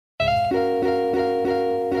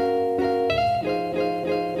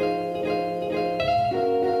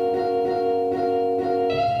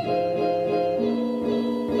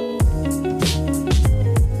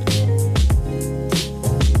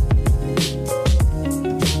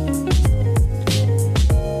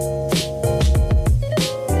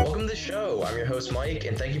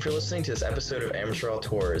listening to this episode of Amateur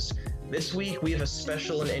Tours. This week we have a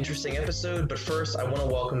special and interesting episode, but first I want to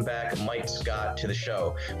welcome back Mike Scott to the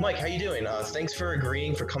show. Mike, how you doing? Thanks for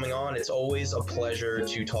agreeing for coming on. It's always a pleasure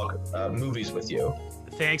to talk movies with you.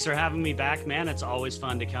 Thanks for having me back, man. It's always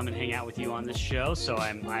fun to come and hang out with you on this show, so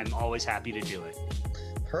I'm always happy to do it.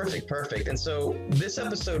 Perfect. And so this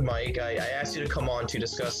episode, Mike, I asked you to come on to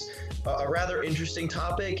discuss a rather interesting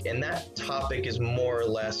topic, and that topic is more or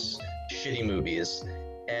less shitty movies.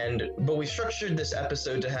 But we structured this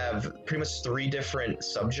episode to have pretty much 3 different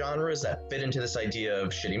subgenres that fit into this idea of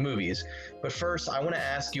shitty movies. But first, I want to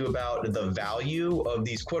ask you about the value of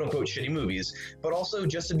these quote-unquote shitty movies. But also,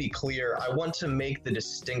 just to be clear, I want to make the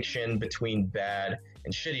distinction between bad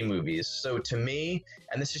and shitty movies. So to me,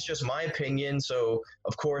 and this is just my opinion, so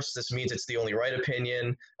of course this means it's the only right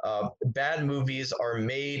opinion, bad movies are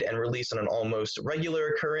made and released on an almost regular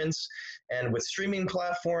occurrence, and with streaming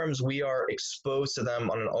platforms, we are exposed to them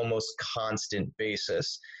on an almost constant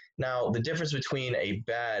basis. Now, the difference between a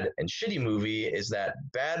bad and shitty movie is that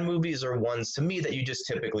bad movies are ones, to me, that you just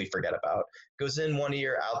typically forget about. Goes in one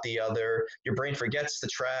ear, out the other. Your brain forgets the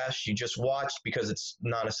trash you just watched because it's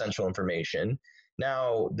non-essential information.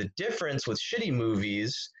 Now, the difference with shitty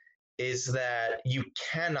movies is that you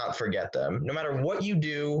cannot forget them. No matter what you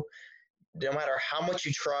do, no matter how much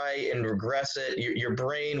you try and regress it, your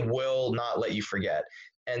brain will not let you forget.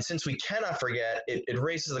 And since we cannot forget, it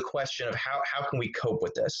raises the question of how can we cope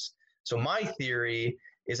with this? So my theory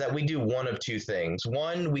is that we do one of 2 things.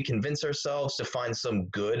 One, we convince ourselves to find some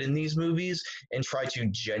good in these movies and try to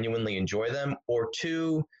genuinely enjoy them. Or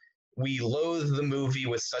 2, we loathe the movie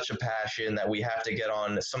with such a passion that we have to get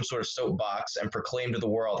on some sort of soapbox and proclaim to the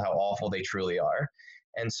world how awful they truly are.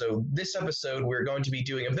 And so this episode, we're going to be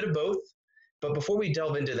doing a bit of both. But before we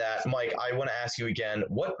delve into that, Mike, I want to ask you again,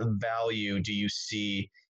 what value do you see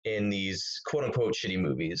in these quote-unquote shitty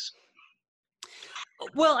movies?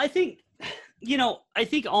 Well, I think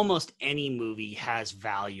almost any movie has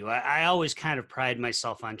value. I always kind of pride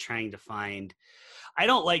myself on trying to find, I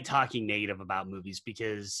don't like talking negative about movies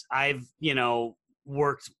because I've,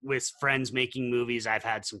 worked with friends making movies. I've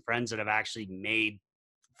had some friends that have actually made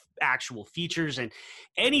actual features, and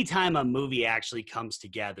anytime a movie actually comes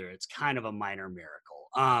together, it's kind of a minor miracle.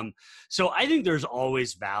 So I think there's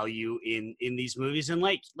always value in these movies, and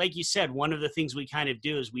like you said, one of the things we kind of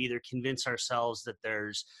do is we either convince ourselves that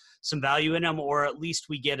there's some value in them, or at least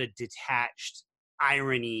we get a detached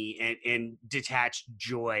irony and detached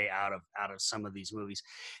joy out of some of these movies.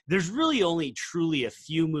 There's really only truly a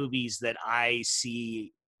few movies that I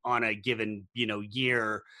see on a given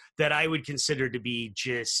year that I would consider to be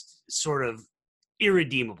just sort of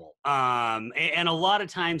irredeemable. And a lot of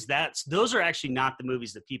times those are actually not the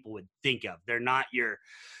movies that people would think of. They're not your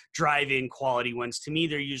drive-in quality ones. To me,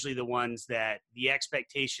 they're usually the ones that the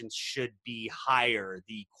expectations should be higher,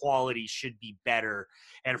 the quality should be better,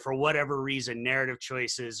 and for whatever reason, narrative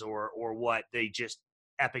choices or what, they just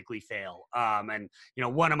epically fail. And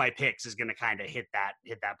one of my picks is going to kind of hit that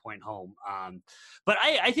point home. But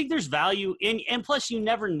I think there's value in, and plus you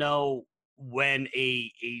never know when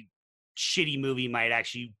a shitty movie might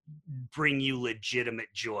actually bring you legitimate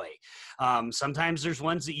joy. Sometimes there's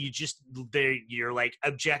ones that you're like,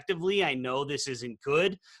 objectively, I know this isn't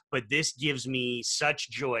good, but this gives me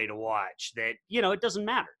such joy to watch that, it doesn't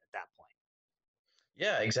matter at that point.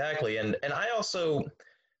 Yeah, exactly. And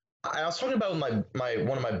I was talking about my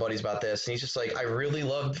one of my buddies about this, and he's just like, I really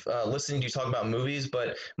love listening to you talk about movies,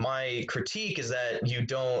 but my critique is that you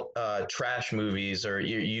don't trash movies, or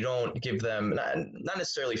you don't give them not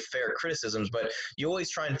necessarily fair criticisms, but you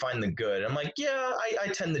always try and find the good. And I'm like, yeah, I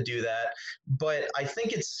tend to do that, but I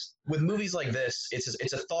think it's with movies like this,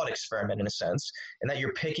 it's a thought experiment in a sense, and that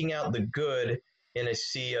you're picking out the good in a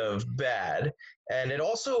sea of bad. And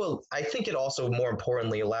I think it also more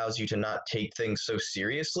importantly allows you to not take things so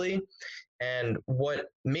seriously. And what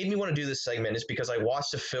made me want to do this segment is because I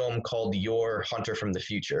watched a film called Your Hunter from the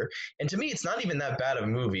Future. And to me, it's not even that bad of a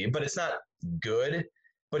movie, but it's not good.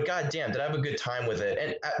 But goddamn, did I have a good time with it.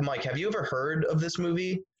 And Mike, have you ever heard of this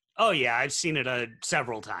movie? Oh yeah, I've seen it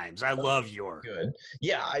several times. I love Your. Good.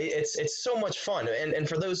 Yeah, it's so much fun. And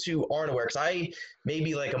for those who aren't aware, because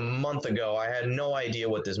maybe like a month ago, I had no idea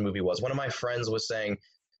what this movie was. One of my friends was saying,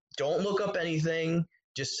 don't look up anything.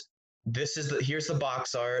 Just here's the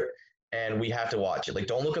box art, and we have to watch it. Like,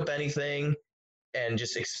 don't look up anything and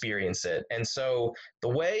just experience it. And so the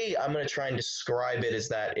way I'm going to try and describe it is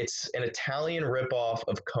that it's an Italian ripoff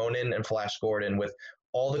of Conan and Flash Gordon with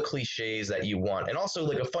all the cliches that you want. And also,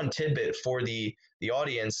 like, a fun tidbit for the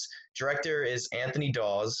audience, director is Anthony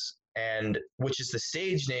Dawes, and which is the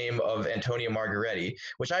stage name of Antonio Margheriti,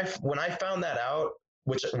 which when I found that out,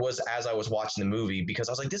 which was as I was watching the movie, because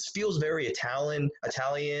I was like, this feels very Italian,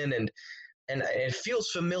 and it feels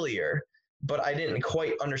familiar, but I didn't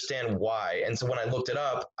quite understand why. And so when I looked it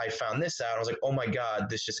up, I found this out. I was like, oh my God,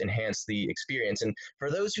 this just enhanced the experience. And for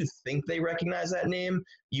those who think they recognize that name,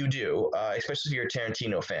 you do, especially if you're a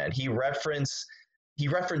Tarantino fan. He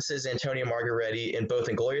references Antonio Margheriti in both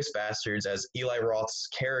Inglourious Bastards as Eli Roth's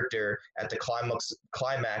character at the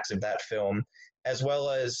climax of that film, as well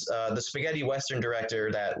as the spaghetti western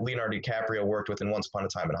director that Leonardo DiCaprio worked with in Once Upon a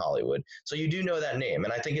Time in Hollywood. So you do know that name,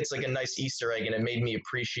 and I think it's like a nice Easter egg, and it made me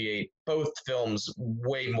appreciate both films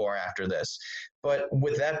way more after this. But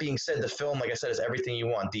with that being said, the film, like I said, is everything you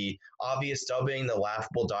want. The obvious dubbing, the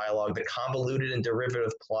laughable dialogue, the convoluted and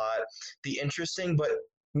derivative plot, the interesting but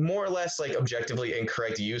more or less like objectively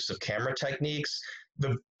incorrect use of camera techniques,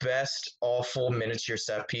 the best awful miniature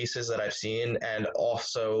set pieces that I've seen, and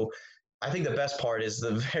also I think the best part is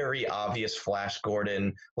the very obvious Flash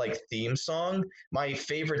Gordon like theme song. My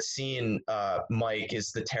favorite scene, Mike,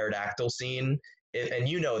 is the pterodactyl scene. And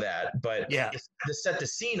you know that, but Yeah. to set the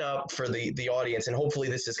scene up for the audience, and hopefully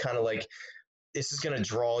this is kind of like this is going to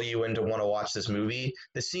draw you in to want to watch this movie.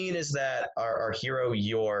 The scene is that our hero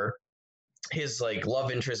Yor, his like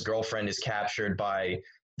love interest girlfriend, is captured by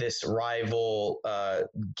this rival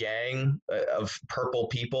gang of purple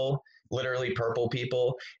people, literally purple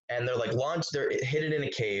people, and they're like launched. They're hidden in a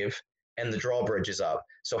cave, and the drawbridge is up.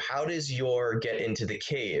 So how does Yor get into the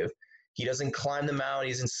cave? He doesn't climb the mountain.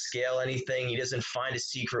 He doesn't scale anything. He doesn't find a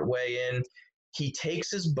secret way in. He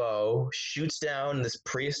takes his bow, shoots down this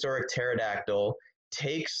prehistoric pterodactyl,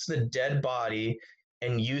 takes the dead body,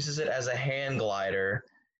 and uses it as a hand glider.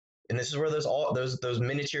 And this is where those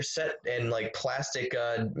miniature set and like plastic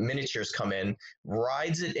miniatures come in.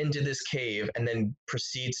 Rides it into this cave and then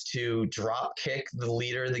proceeds to drop kick the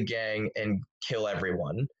leader of the gang and kill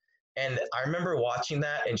everyone. And I remember watching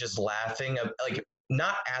that and just laughing, like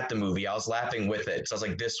not at the movie. I was laughing with it. So I was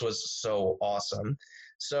like, this was so awesome.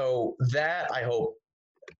 So that I hope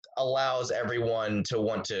allows everyone to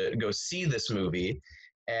want to go see this movie.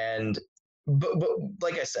 And but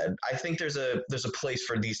like I said, I think there's a place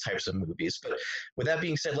for these types of movies. But with that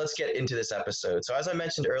being said, let's get into this episode. So as I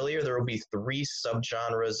mentioned earlier, there will be 3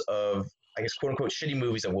 subgenres of, I guess, quote unquote shitty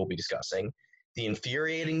movies that we'll be discussing: the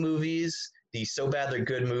infuriating movies, the so bad they're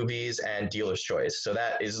good movies, and dealer's choice. So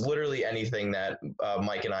that is literally anything that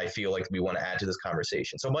Mike and I feel like we want to add to this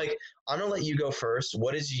conversation. So Mike, I'm gonna let you go first.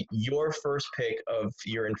 What is your first pick of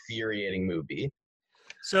your infuriating movie?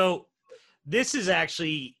 So this is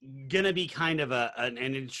actually going to be kind of an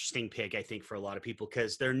interesting pick, I think, for a lot of people,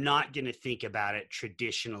 because they're not going to think about it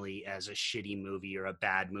traditionally as a shitty movie or a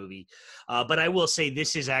bad movie. But I will say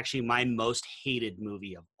this is actually my most hated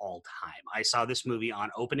movie of all time. I saw this movie on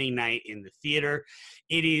opening night in the theater.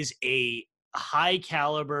 It is a high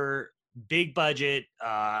caliber, big budget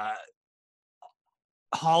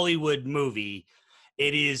Hollywood movie.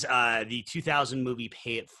 It is the 2000 movie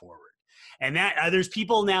Pay It Forward. And that there's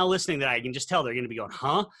people now listening that I can just tell they're going to be going,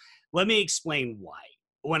 huh? Let me explain why.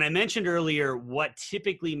 When I mentioned earlier, what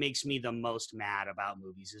typically makes me the most mad about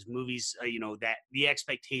movies is movies, that the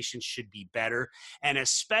expectations should be better. And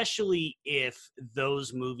especially if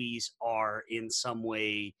those movies are in some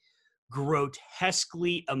way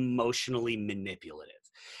grotesquely emotionally manipulative.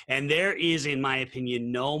 And there is, in my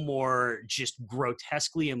opinion, no more just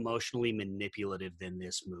grotesquely emotionally manipulative than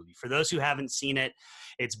this movie. For those who haven't seen it,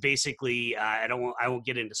 it's basically I won't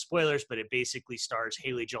get into spoilers, but it basically stars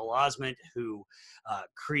Haley Joel Osment, who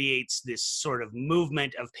creates this sort of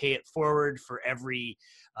movement of pay it forward. For every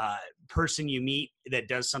person you meet that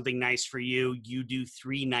does something nice for you, you do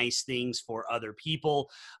 3 nice things for other people.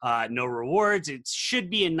 No rewards. It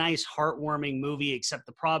should be a nice, heartwarming movie, except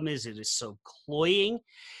the problem is it is so cloying.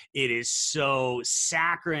 It is so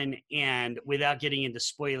saccharine, and without getting into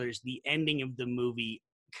spoilers, the ending of the movie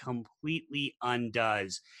completely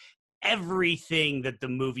undoes everything that the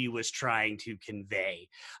movie was trying to convey.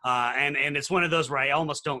 And it's one of those where I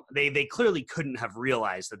almost don't, they clearly couldn't have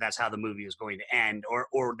realized that that's how the movie was going to end,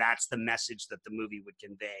 or that's the message that the movie would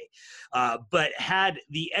convey. But had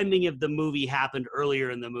the ending of the movie happened earlier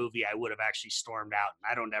in the movie, I would have actually stormed out,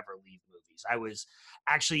 and I don't ever leave movies. I was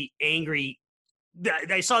actually angry.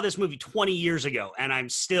 I saw this movie 20 years ago, and I'm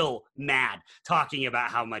still mad talking about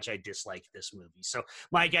how much I disliked this movie. So,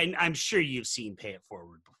 Mike, I'm sure you've seen Pay It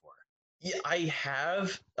Forward before. Yeah, I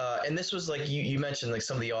have, and this was like you mentioned, like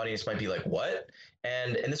some of the audience might be like, "What?"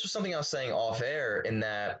 And this was something I was saying off air, in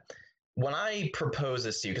that when I proposed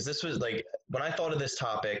this to you, because this was like when I thought of this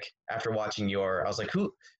topic after watching I was like,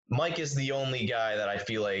 "Who?" Mike is the only guy that I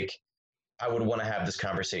feel like I would want to have this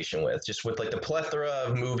conversation with, just with like the plethora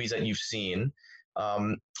of movies that you've seen.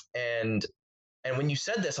 Um, and and when you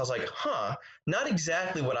said this, I was like, huh, not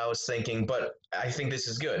exactly what I was thinking, but I think this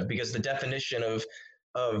is good because the definition of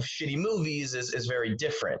shitty movies is very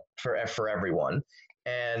different for everyone.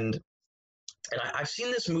 And I've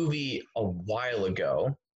seen this movie a while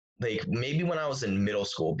ago, like maybe when I was in middle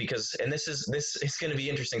school, because and this is going to be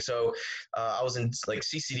interesting. So I was in like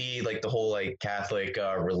CCD, like the whole like Catholic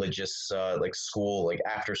religious like school, like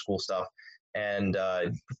after school stuff, and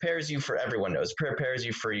prepares you for everyone knows prepares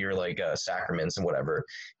you for your like sacraments and whatever.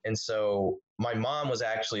 And so my mom was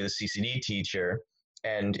actually the CCD teacher,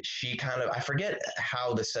 and she kind of I forget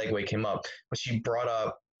how the segue came up, but she brought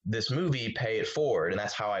up this movie, Pay It Forward, and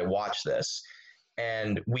that's how I watched this.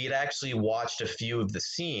 And we had actually watched a few of the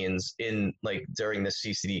scenes in like during the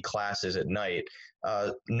CCD classes at night,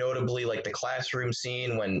 notably like the classroom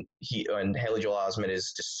scene when Haley Joel Osment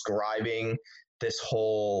is describing this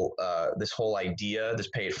whole idea, this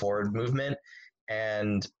pay it forward movement,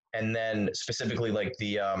 and and then specifically like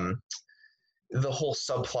the whole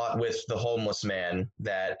subplot with the homeless man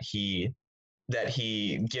that he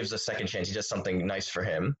gives a second chance. He does something nice for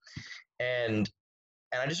him, and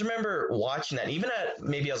I just remember watching that, even at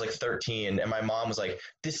maybe I was like 13, and my mom was like,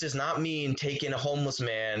 "This does not mean take in a homeless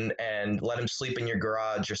man and let him sleep in your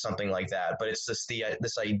garage or something like that. But it's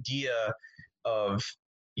this idea of,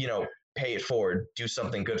 you know, pay it forward, do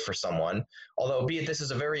something good for someone. Although, be it this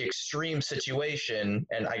is a very extreme situation,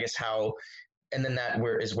 and I guess how, and then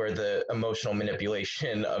where the emotional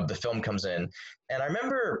manipulation of the film comes in. And I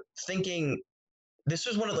remember thinking this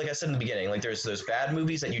was one of like I said in the beginning, like there's those bad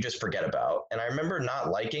movies that you just forget about, and I remember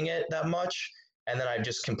not liking it that much, and then I've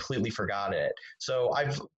just completely forgotten it. So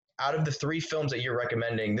I've out of the three films that you're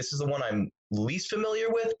recommending, this is the one I'm least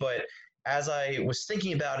familiar with, but as I was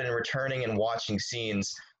thinking about it and returning and watching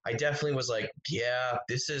scenes, I definitely was like, yeah,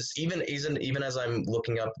 this is even as I'm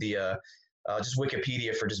looking up the just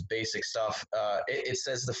Wikipedia for just basic stuff. It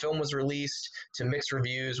says the film was released to mixed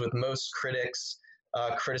reviews, with most critics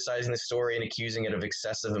criticizing the story and accusing it of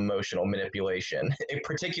excessive emotional manipulation,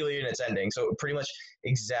 particularly in its ending. So pretty much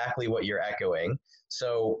exactly what you're echoing.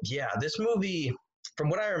 So yeah, this movie, from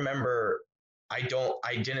what I remember, I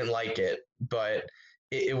didn't like it, but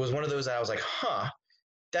it was one of those that I was like, huh,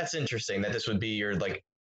 that's interesting that this would be your like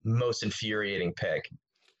most infuriating pick.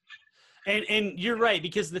 And you're right,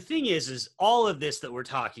 because the thing is all of this that we're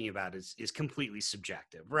talking about is completely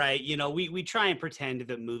subjective, right? You know, we try and pretend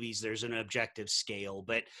that movies there's an objective scale,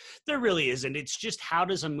 but there really isn't. It's just how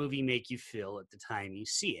does a movie make you feel at the time you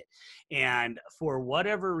see it? And for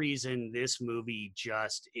whatever reason, this movie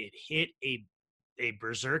just it hit a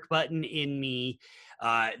berserk button in me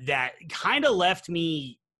that kind of left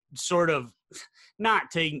me sort of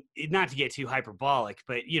not to get too hyperbolic,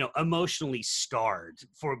 but you know, emotionally scarred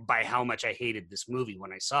for by how much I hated this movie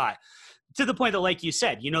when I saw it. To the point that, like you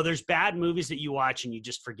said, you know, there's bad movies that you watch and you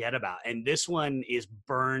just forget about, and this one is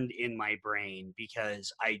burned in my brain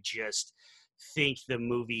because I just think the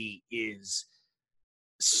movie is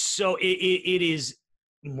it is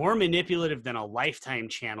more manipulative than a Lifetime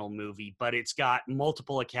Channel movie, but it's got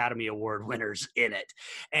multiple Academy Award winners in it,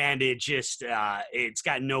 and it's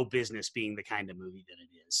got no business being the kind of movie that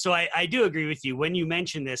it is. So I do agree with you. When you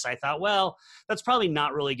mentioned this, I thought, well, that's probably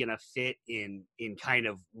not really going to fit in kind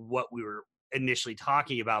of what we were initially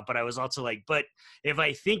talking about. But I was also like, but if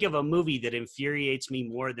I think of a movie that infuriates me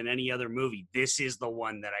more than any other movie, this is the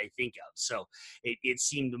one that I think of. So it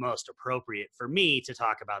seemed the most appropriate for me to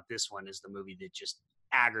talk about this one as the movie that just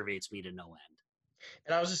aggravates me to no end.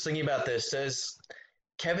 And I was just thinking about this. Does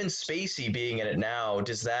Kevin Spacey being in it now,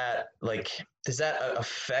 does that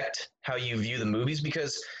affect how you view the movies?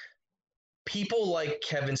 Because people like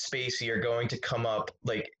Kevin Spacey are going to come up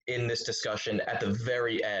like in this discussion at the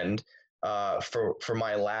very end for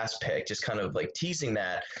my last pick, just kind of like teasing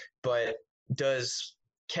that. But does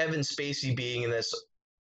Kevin Spacey being in this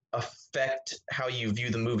affect how you view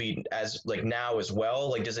the movie as like now as well?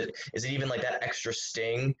 Like, is it even like that extra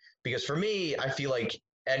sting? Because for me, I feel like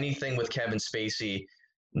anything with Kevin Spacey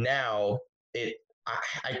now, it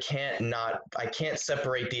I can't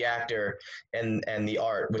separate the actor and the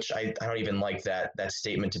art, which I don't even like that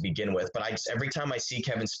statement to begin with. But I just every time I see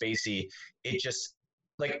Kevin Spacey, it just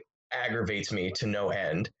like aggravates me to no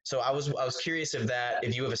end. So I was curious if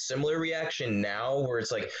you have a similar reaction now where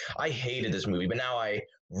it's like I hated this movie, but now I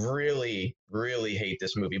really hate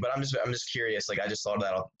this movie. But I'm just curious. Like I just thought of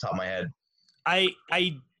that off the top of my head.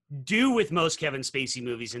 I do with most Kevin Spacey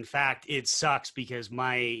movies. In fact, it sucks because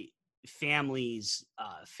family's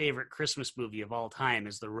favorite Christmas movie of all time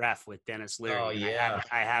is The Ref with Dennis Leary. Oh yeah.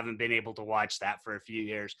 I haven't been able to watch that for a few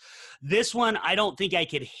years. This one, I don't think I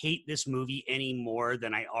could hate this movie any more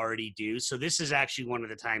than I already do. So this is actually one of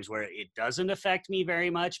the times where it doesn't affect me very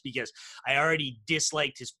much because I already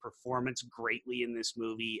disliked his performance greatly in this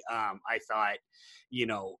movie. I thought,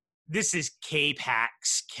 this is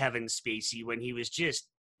K-Pax Kevin Spacey when he was just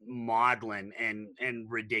maudlin and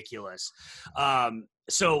ridiculous.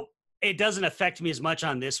 So it doesn't affect me as much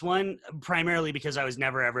on this one, primarily because I was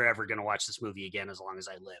never, ever going to watch this movie again as long as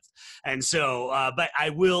I lived. And so, but I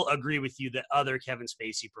will agree with you that other Kevin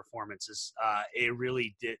Spacey performances, it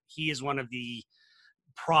really did. He is one of the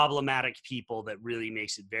problematic people that really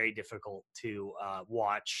makes it very difficult to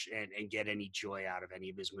watch and get any joy out of any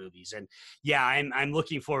of his movies. And yeah, I'm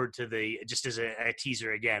looking forward to just as a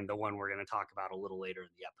teaser again, the one we're going to talk about a little later in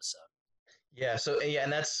the episode. Yeah. So yeah,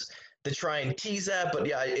 and that's to try and tease that, but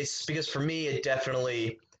yeah, it's because for me, it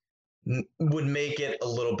definitely would make it a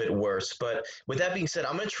little bit worse. But with that being said,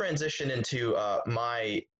 I'm going to transition into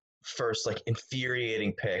my first like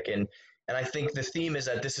infuriating pick, and I think the theme is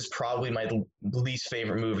that this is probably my least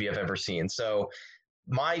favorite movie I've ever seen. So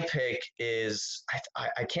my pick is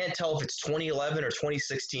I can't tell if it's 2011 or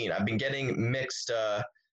 2016. I've been getting mixed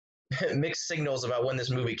mixed signals about when this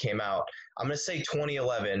movie came out. I'm going to say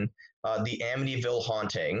 2011. The Amityville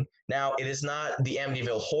Haunting. Now, it is not the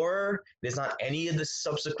Amityville Horror. It is not any of the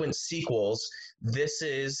subsequent sequels. This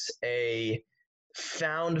is a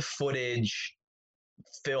found footage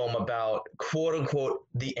film about quote unquote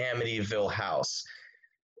the Amityville house.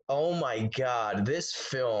 Oh my God, this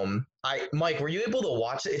film. Mike, were you able to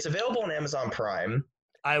watch it? It's available on Amazon Prime.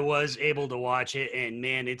 I was able to watch it, and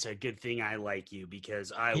man, it's a good thing I like you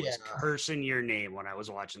because I was cursing your name when I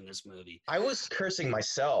was watching this movie. I was cursing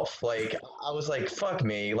myself. Like, I was like, fuck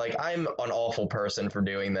me. Like, I'm an awful person for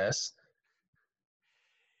doing this.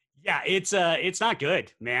 Yeah, it's not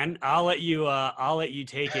good, man. I'll let you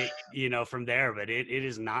take it, from there, but it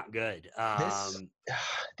is not good.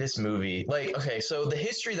 This movie, like, okay, so the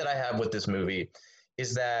history that I have with this movie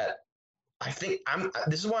is that I think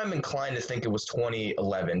this is why I'm inclined to think it was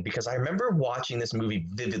 2011 because I remember watching this movie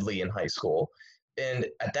vividly in high school, and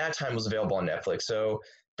at that time it was available on Netflix. So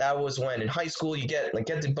that was when in high school you get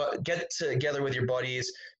together with your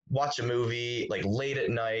buddies, watch a movie like late at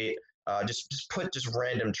night, just put just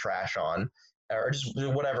random trash on, or just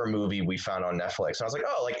whatever movie we found on Netflix. And I was like,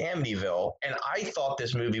 oh, like Amityville, and I thought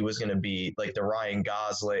this movie was going to be like the Ryan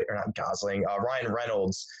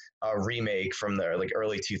Reynolds remake from the like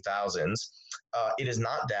early 2000s. It is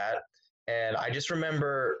not that, and I just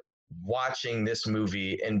remember watching this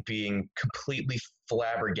movie and being completely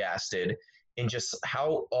flabbergasted in just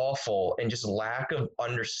how awful and just lack of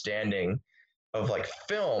understanding of like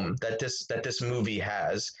film that this movie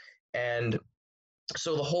has. And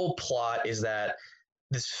so the whole plot is that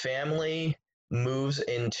this family moves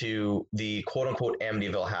into the quote unquote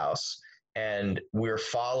Amityville house, and we're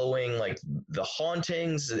following like the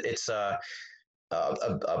hauntings. It's a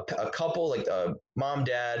couple, like a mom,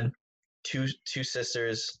 dad, two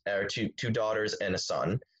sisters, or two daughters and a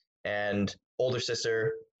son, and older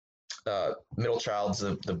sister, middle child's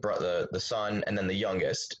the son, and then the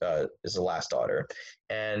youngest is the last daughter,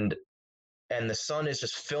 and the son is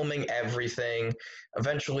just filming everything.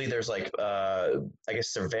 Eventually, there's like I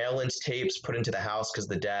guess surveillance tapes put into the house because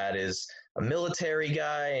the dad is a military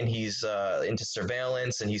guy and he's into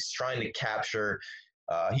surveillance and he's trying to capture.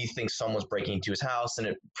 He thinks someone's breaking into his house,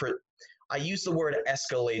 and I use the word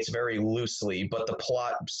escalates very loosely, but the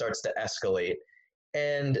plot starts to escalate.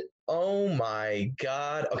 And oh my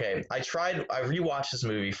God. Okay, I rewatched this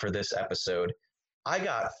movie for this episode. I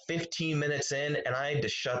got 15 minutes in and I had to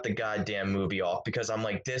shut the goddamn movie off because I'm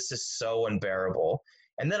like, this is so unbearable.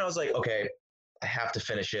 And then I was like, okay, I have to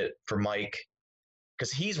finish it for Mike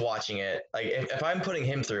because he's watching it. Like, if I'm putting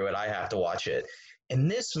him through it, I have to watch it. And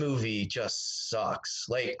this movie just sucks.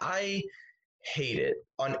 Like, I hate it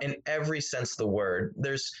in every sense of the word.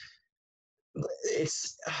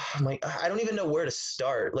 I'm like, I don't even know where to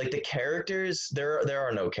start. Like, the characters, there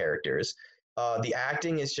are no characters. The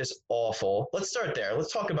acting is just awful. Let's start there.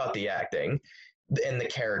 Let's talk about the acting and the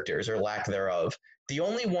characters or lack thereof. The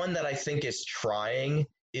only one that I think is trying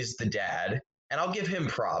is the dad, and I'll give him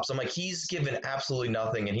props. I'm like, he's given absolutely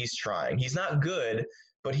nothing and he's trying. He's not good,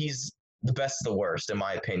 but he's the best of the worst in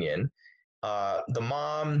my opinion. The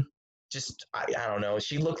mom, just I don't know.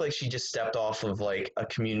 She looked like she just stepped off of like a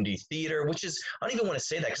community theater, which is, I don't even want to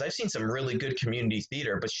say that because I've seen some really good community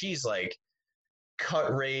theater, but she's like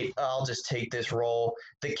cut rate. I'll just take this role.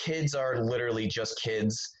 The kids are literally just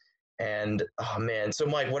kids, And oh man, so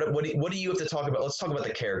Mike, what do you have to talk about? Let's talk about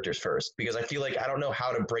the characters first, because I feel like I don't know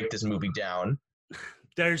how to break this movie down.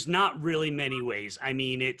 There's not really many ways. I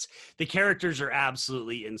mean, it's the characters are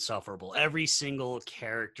absolutely insufferable. Every single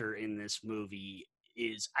character in this movie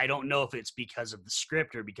is, I don't know if it's because of the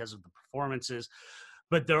script or because of the performances,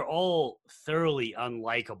 but they're all thoroughly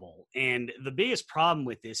unlikable. And the biggest problem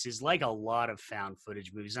with this is, like a lot of found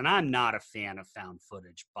footage movies, and I'm not a fan of found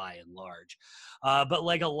footage by and large, but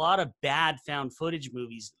like a lot of bad found footage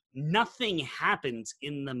movies, nothing happens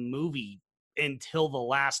in the movie until the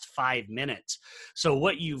last 5 minutes. So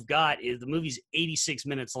what you've got is the movie's 86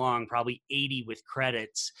 minutes long, probably 80 with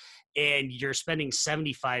credits, and you're spending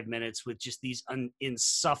 75 minutes with just these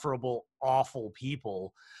insufferable, awful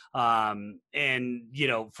people, and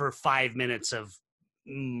for 5 minutes of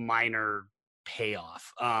minor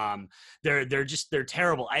payoff. They're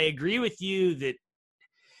terrible. I agree with you that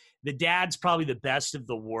the dad's probably the best of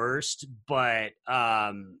the worst, but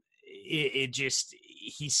it just,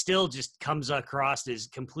 he still just comes across as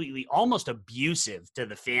completely almost abusive to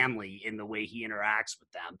the family in the way he interacts with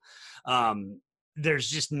them. There's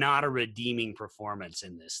just not a redeeming performance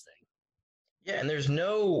in this thing. Yeah, and there's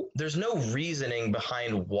no reasoning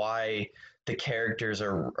behind why the characters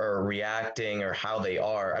are reacting or how they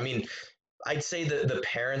are. I mean, I'd say that the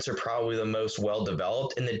parents are probably the most well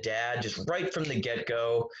developed, and the dad, just right from the get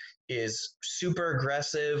go, is super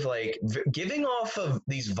aggressive, like giving off of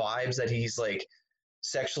these vibes that he's like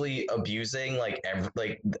sexually abusing like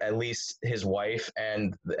at least his wife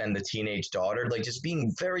and the teenage daughter, like just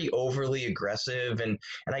being very overly aggressive. And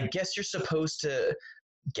I guess you're supposed to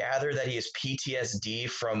gather that he has PTSD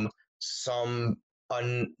from some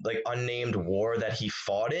unnamed war that he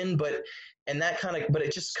fought in, but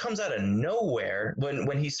it just comes out of nowhere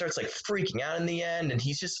when he starts like freaking out in the end, and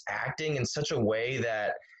he's just acting in such a way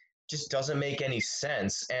that just doesn't make any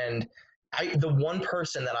sense. And the one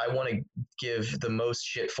person that I want to give the most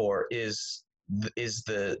shit for is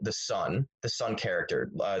the son character,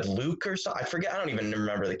 Luke or so, I forget, I don't even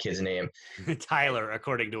remember the kid's name. Tyler,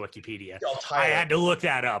 according to Wikipedia. Oh, I Tyler. had to look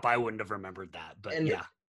that up. I wouldn't have remembered that, but and yeah.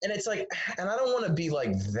 and it's like, and I don't want to be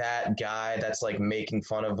like that guy that's like making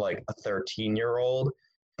fun of like a 13-year-old,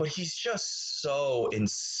 but he's just so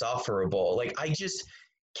insufferable. Like I just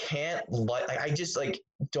can't like I just like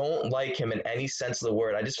don't like him in any sense of the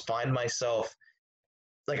word. I just find myself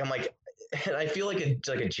like I'm like and I feel like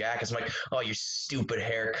a jackass. I'm like, oh, your stupid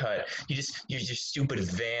haircut. You're your stupid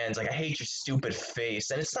Vans. Like I hate your stupid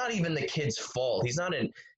face. And it's not even the kid's fault. He's not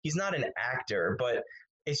an actor, but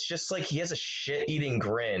it's just like he has a shit-eating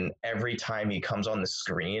grin every time he comes on the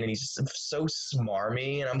screen, and he's just so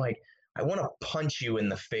smarmy. And I'm like, I want to punch you in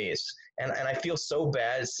the face. And I feel so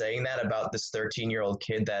bad saying that about this 13-year-old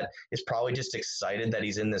kid that is probably just excited that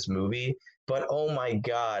he's in this movie. But oh my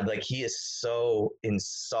God, like he is so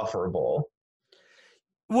insufferable.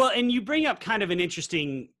 Well, and you bring up kind of an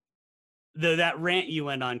interesting, that rant you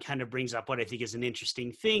went on kind of brings up what I think is an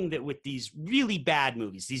interesting thing, that with these really bad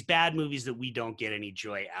movies, these bad movies that we don't get any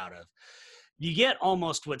joy out of, you get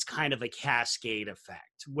almost what's kind of a cascade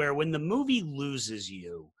effect, where when the movie loses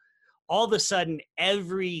you, all of a sudden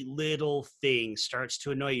every little thing starts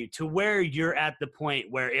to annoy you, to where you're at the point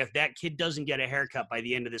where if that kid doesn't get a haircut by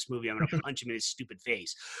the end of this movie, I'm going to punch him in his stupid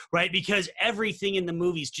face, right? Because everything in the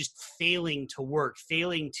movie is just failing to work,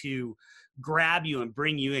 failing to grab you and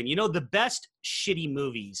bring you in. The best shitty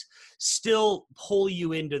movies still pull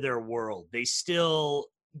you into their world. They still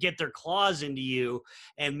get their claws into you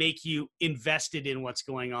and make you invested in what's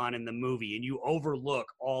going on in the movie, and you overlook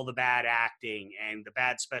all the bad acting and the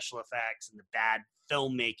bad special effects and the bad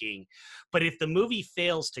filmmaking. But if the movie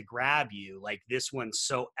fails to grab you like this one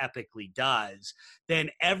so epically does, then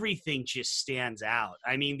everything just stands out.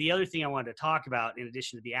 I mean, the other thing I wanted to talk about in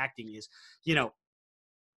addition to the acting is,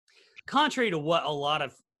 contrary to what a lot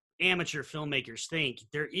of amateur filmmakers think,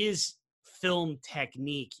 there is film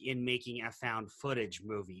technique in making a found footage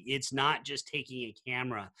movie. It's not just taking a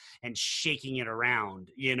camera and shaking it around.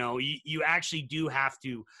 You actually do have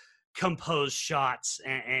to compose shots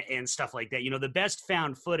and stuff like that. The best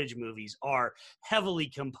found footage movies are heavily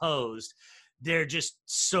composed. They're just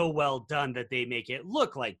so well done that they make it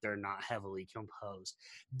look like they're not heavily composed.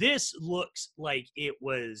 This looks like it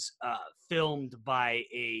was filmed by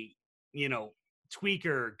a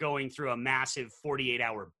tweaker going through a massive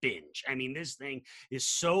 48-hour binge. I mean, this thing is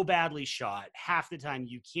so badly shot. Half the time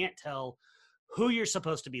you can't tell who you're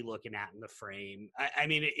supposed to be looking at in the frame. I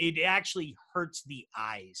mean, it actually hurts the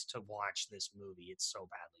eyes to watch this movie. It's so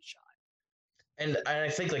badly shot. And I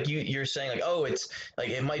think like you're saying like, oh, it's like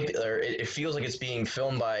it might be, or it feels like it's being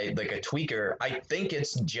filmed by like a tweaker. I think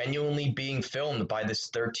it's genuinely being filmed by this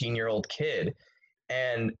 13-year-old kid,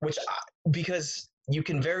 and because you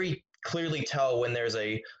can very clearly tell when there's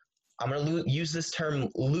a, I'm going to use this term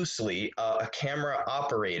loosely, a camera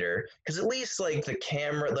operator, because at least like the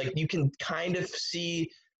camera, like you can kind of see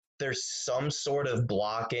there's some sort of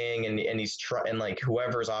blocking, and he's trying, and like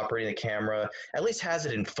whoever's operating the camera at least has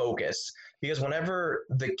it in focus. Because whenever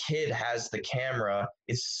the kid has the camera,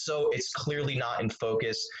 it's clearly not in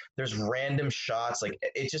focus. There's random shots, like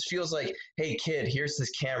it just feels like, hey kid, here's this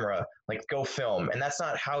camera, like go film, and that's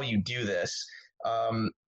not how you do this.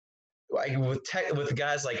 Like with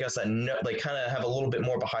guys like us that know, like kind of have a little bit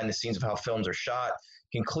more behind the scenes of how films are shot,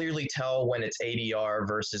 can clearly tell when it's ADR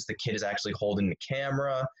versus the kid is actually holding the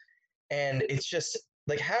camera, and it's just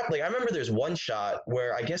like like I remember there's one shot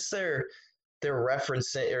where I guess they're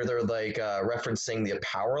referencing, or they're like referencing the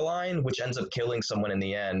power line, which ends up killing someone in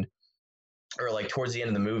the end, or like towards the end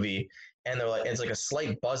of the movie, and they're like, it's like a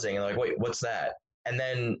slight buzzing, and they're like, wait, what's that? And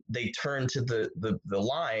then they turn to the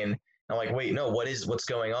line. I'm like, wait, no, what's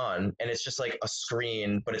going on? And it's just like a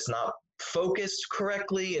screen, but it's not focused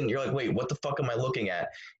correctly, and you're like, wait, what the fuck am I looking at?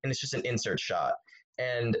 And it's just an insert shot.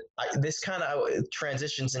 And this kind of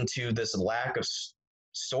transitions into this lack of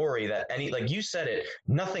story, that any, like you said it,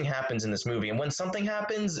 nothing happens in this movie, and when something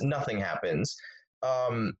happens, nothing happens.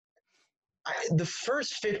 um the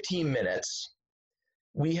first 15 minutes,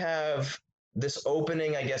 we have this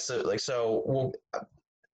opening, I guess, like, so we'll,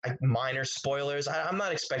 minor spoilers. I'm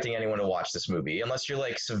not expecting anyone to watch this movie unless you're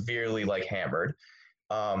like severely like hammered.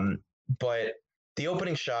 Um, but the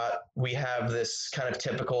opening shot, we have this kind of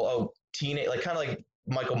typical, oh, teenage, like kind of like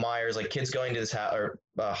Michael Myers, like kids going to this house, or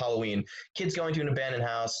Halloween, kids going to an abandoned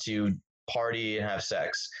house to party and have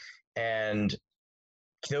sex. And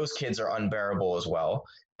those kids are unbearable as well.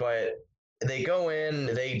 But they go in,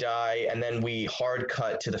 they die, and then we hard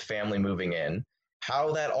cut to the family moving in.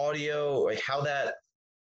 How that audio, like how that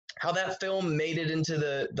film made it into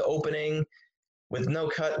the opening with no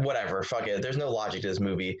cut, whatever, fuck it. There's no logic to this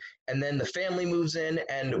movie. And then the family moves in,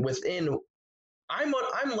 and within, I'm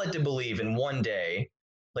led to believe in one day,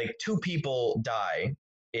 like two people die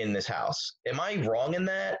in this house. Am I wrong in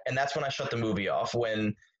that? And that's when I shut the movie off,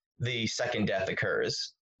 when the second death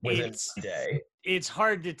occurs within It's one day. it's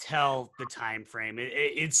hard to tell the time frame.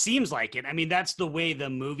 It seems like it. I mean, that's the way the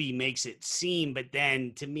movie makes it seem, but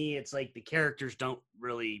then to me it's like the characters don't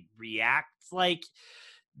really react like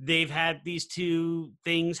they've had these two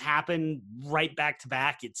things happen right back to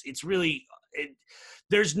back. It's really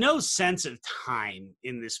there's no sense of time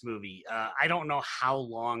in this movie. I don't know how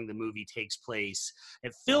long the movie takes place.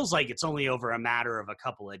 It feels like it's only over a matter of a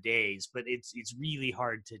couple of days, but it's really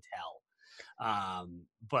hard to tell.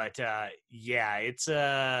 But yeah, it's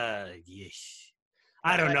I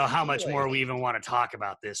don't know I how feel much more like, we even want to talk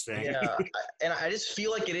about this thing. yeah, and I just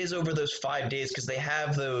feel like it is over those 5 days, because they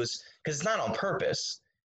have those, because it's not on purpose,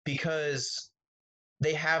 because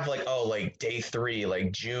they have like, oh, like day three,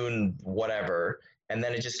 like June whatever, and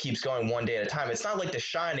then it just keeps going one day at a time. It's not like The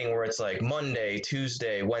Shining where it's like Monday,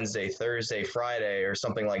 Tuesday, Wednesday, Thursday, Friday, or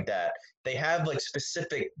something like that. They have like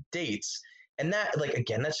specific dates, and that, like,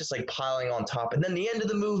 again, that's just like piling on top. And then the end of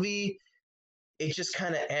the movie, it just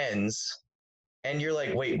kind of ends, and you're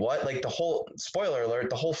like, wait, what? Like, the whole, spoiler alert,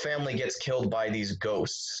 the whole family gets killed by these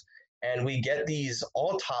ghosts, and we get these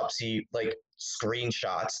autopsy like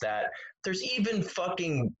screenshots that there's even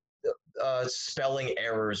fucking spelling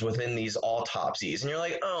errors within these autopsies, and you're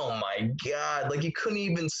like, oh my god, like you couldn't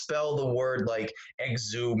even spell the word like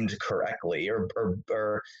exhumed correctly, or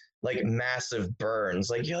like massive burns,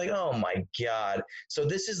 like you're like, oh my god. So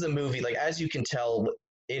this is the movie, like, as you can tell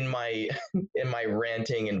in my in my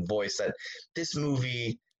ranting and voice, that this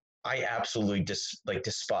movie I absolutely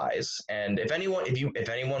despise. And if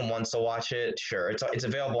anyone wants to watch it, sure, it's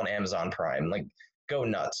available on Amazon Prime. Like, go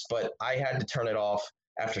nuts. But I had to turn it off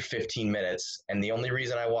after 15 minutes, and the only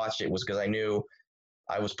reason I watched it was because I knew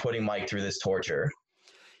I was putting Mike through this torture.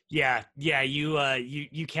 Yeah,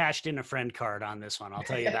 you cashed in a friend card on this one. I'll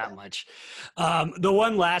tell you that much. The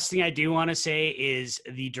one last thing I do want to say is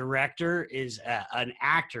the director is an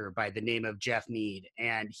actor by the name of Jeff Mead,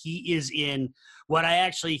 and he is in what I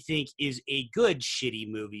actually think is a good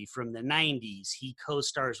shitty movie from the '90s. He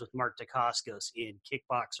co-stars with Mark Dacascos in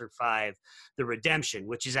Kickboxer 5: The Redemption,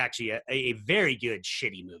 which is actually a very good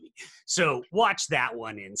shitty movie. So watch that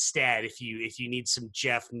one instead if you need some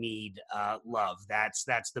Jeff Mead love. That's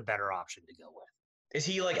the better option to go with. Is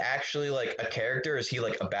he like actually like a character? Or is he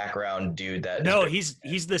like a background dude that is No, very?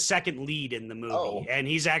 he's the second lead in the movie, Oh, and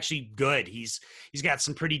he's actually good. He's got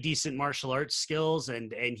some pretty decent martial arts skills,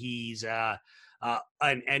 and he's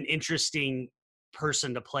an interesting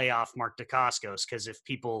person to play off Mark Dacascos, because if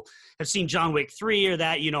people have seen John Wick 3 or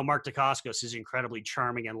that, Mark Dacascos is incredibly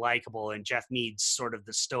charming and likable, and Jeff Mead's sort of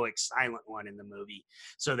the stoic, silent one in the movie.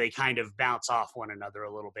 So they kind of bounce off one another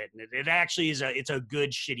a little bit, and it actually it's a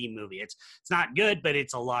good shitty movie. It's not good, but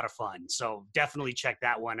it's a lot of fun. So definitely check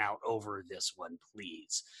that one out over this one,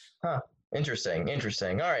 please. huh. Interesting.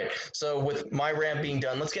 Interesting. All right. So with my rant being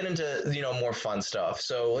done, let's get into more fun stuff.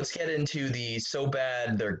 So let's get into the so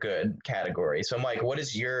bad they're good category. So Mike, what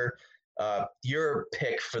is your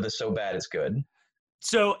pick for the so bad it's good?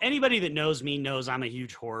 So anybody that knows me knows I'm a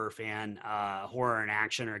huge horror fan. Horror and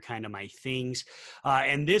action are kind of my things,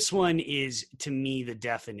 and this one is, to me, the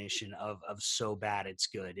definition of so bad it's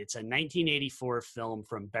good. It's a 1984 film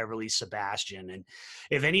from Beverly Sebastian, and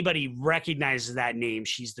if anybody recognizes that name,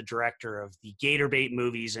 she's the director of the Gator Bait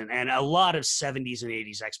movies and a lot of 70s and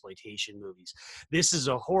 80s exploitation movies. This is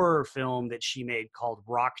a horror film that she made called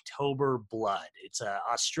Rocktober Blood. It's an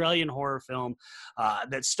Australian horror film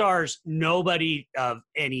that stars nobody of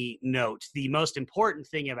any note. The most important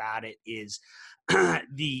thing about it is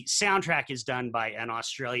the soundtrack is done by an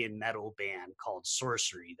Australian metal band called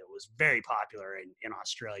Sorcery that was very popular in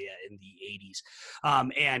Australia in the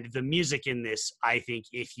 80s. And the music in this, I think,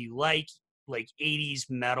 if you like 80s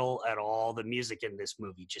metal at all, the music in this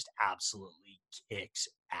movie just absolutely kicks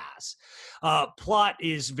ass. Plot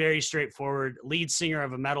is very straightforward. Lead singer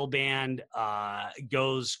of a metal band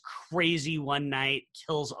goes crazy one night,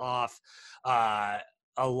 kills off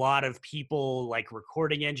a lot of people, like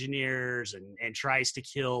recording engineers, and tries to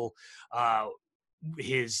kill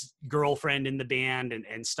his girlfriend in the band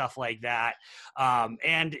and stuff like that.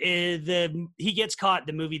 And he gets caught.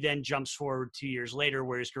 The movie then jumps forward 2 years later,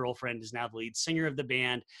 where his girlfriend is now the lead singer of the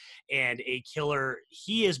band, and a killer,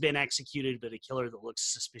 he has been executed, but a killer that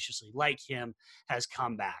looks suspiciously like him has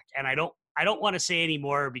come back. And I don't want to say any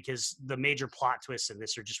more because the major plot twists in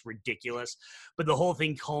this are just ridiculous. But the whole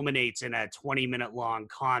thing culminates in a 20-minute long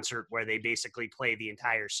concert where they basically play the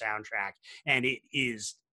entire soundtrack, and it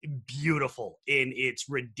is beautiful in its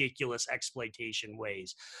ridiculous exploitation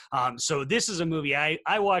ways. So this is a movie I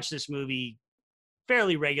watch this movie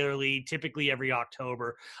fairly regularly, typically every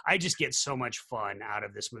October. I just get so much fun out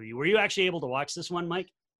of this movie. Were you actually able to watch this one, Mike?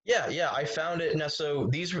 Yeah, yeah, I found it. Now, so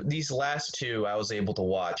these last two I was able to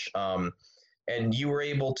watch, and you were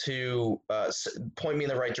able to point me in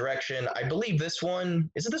the right direction. I believe this one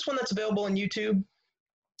is it. This one that's available on YouTube.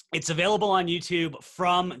 It's available on YouTube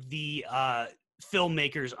from the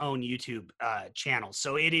filmmaker's own YouTube channel.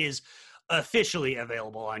 So it is officially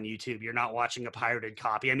available on YouTube. You're not watching a pirated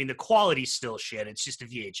copy. I mean, the quality's still shit. It's just a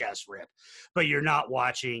VHS rip, but you're not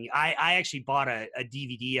watching. I actually bought a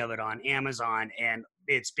DVD of it on Amazon, and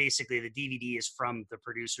it's basically the DVD is from the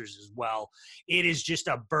producers as well. It is just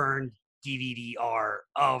a burned DVD-R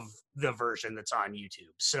of the version that's on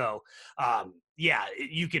YouTube. So, yeah,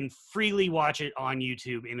 you can freely watch it on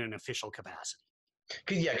YouTube in an official capacity.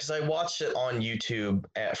 Yeah, because I watched it on YouTube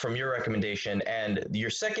from your recommendation, and your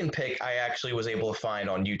second pick I actually was able to find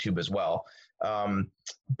on YouTube as well. And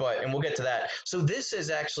we'll get to that. So this is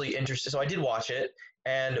actually interesting. So I did watch it,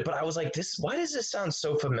 but I was like, this. Why does this sound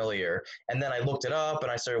so familiar? And then I looked it up,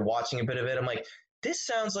 and I started watching a bit of it. I'm like, this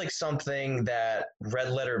sounds like something that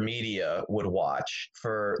Red Letter Media would watch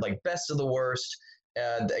for like Best of the Worst.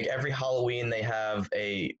 Like every Halloween, they have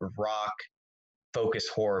a rock focused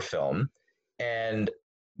horror film. And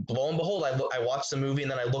lo and behold, I watched the movie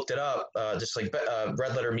and then I looked it up, just like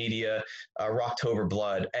Red Letter Media, Rocktober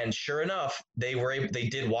Blood, and sure enough, they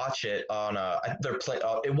did watch it on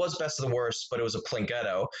it was Best of the Worst, but it was a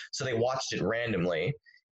Plinketto, so they watched it randomly,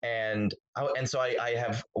 and so I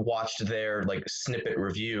have watched their like snippet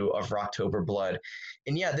review of Rocktober Blood,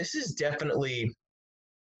 and yeah, this is definitely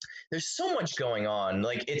there's so much going on.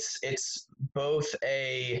 Like it's both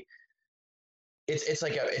a it's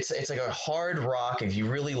like a hard rock. If you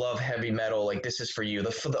really love heavy metal, like this is for you.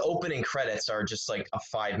 The opening credits are just like a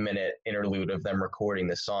 5 minute interlude of them recording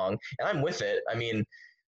this song, and I'm with it. I mean,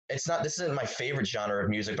 it's not this isn't my favorite genre of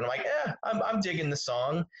music, but I'm like, I'm digging the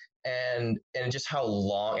song, and just how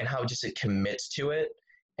long and how just it commits to it,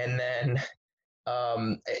 and then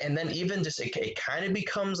even just it kind of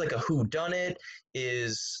becomes like a who done it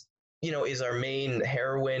is. Is our main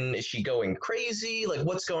heroine, is she going crazy? Like,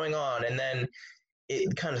 what's going on? And then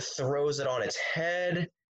it kind of throws it on its head.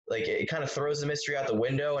 Like it kind of throws the mystery out the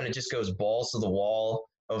window, and it just goes balls to the wall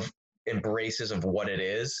of embraces of what it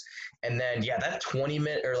is. And then yeah, that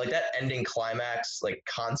 20-minute or like that ending climax like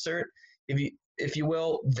concert, if you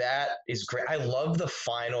will, that is great. I love the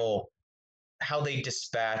final, how they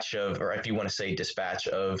dispatch of, or if you want to say dispatch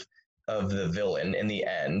of the villain in the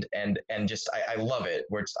end, and just I love it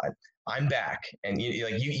where I'm back, and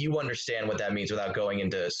you understand what that means without going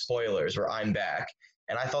into spoilers. Where I'm back,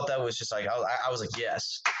 and I thought that was just like I was like,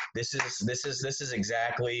 yes, this is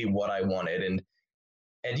exactly what I wanted, and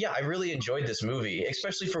yeah, I really enjoyed this movie,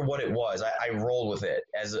 especially for what it was. I rolled with it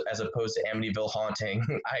as opposed to Amityville Haunting.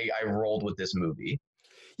 I rolled with this movie.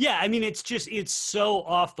 Yeah, I mean, it's so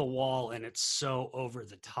off the wall and it's so over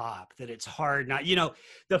the top that it's hard not.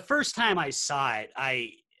 The first time I saw it,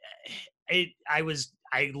 I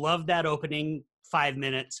loved that opening 5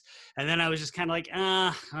 minutes, and then I was just kind of like,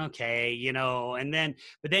 okay,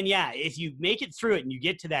 but then yeah, if you make it through it and you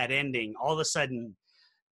get to that ending, all of a sudden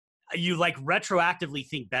you like retroactively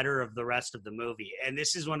think better of the rest of the movie. And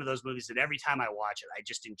this is one of those movies that every time I watch it, I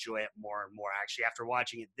just enjoy it more and more. Actually, after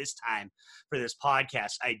watching it this time for this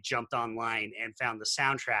podcast, I jumped online and found the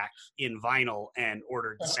soundtrack in vinyl and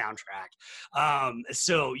ordered the soundtrack.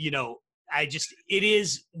 It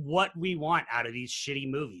is what we want out of these shitty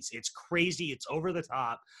movies. It's crazy. It's over the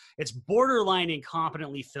top. It's borderline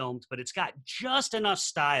incompetently filmed, but it's got just enough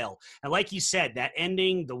style. And like you said, that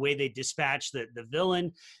ending, the way they dispatch the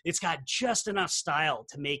villain, it's got just enough style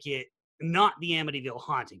to make it not the Amityville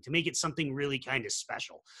Haunting, to make it something really kind of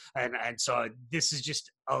special. And so this is just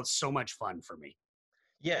so much fun for me.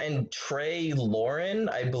 Yeah, and Trey Lauren,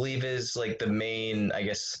 I believe, is like the main, I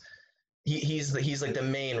guess, he's like the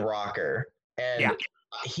main rocker, and yeah.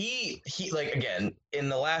 he like, again, in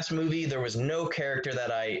the last movie there was no character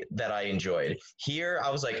that I enjoyed. Here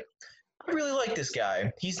I was like, I really like this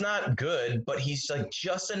guy. He's not good, but he's like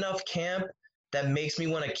just enough camp that makes me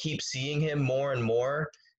want to keep seeing him more and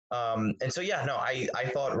more. And so yeah, no, I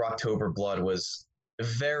thought Rocktober Blood was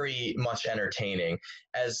very much entertaining,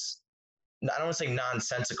 as I don't want to say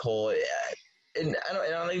nonsensical, and I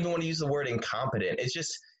don't even want to use the word incompetent. It's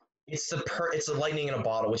just it's the lightning in a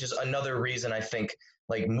bottle, which is another reason I think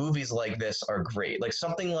like movies like this are great. Like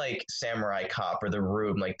something like Samurai Cop or The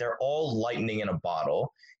Room, like they're all lightning in a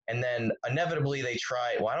bottle, and then inevitably they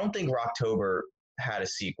try. Well, I don't think Rocktober had a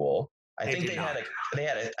sequel. I think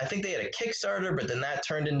I think they had a Kickstarter, but then that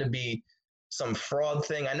turned into be some fraud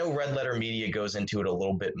thing. I know Red Letter Media goes into it a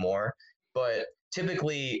little bit more, but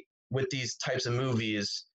typically with these types of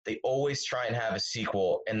movies, they always try and have a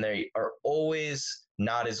sequel, and they are always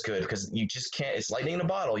not as good because you just can't. It's lightning in a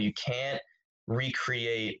bottle. You can't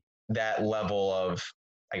recreate that level of,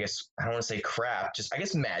 I guess, I don't want to say crap, just I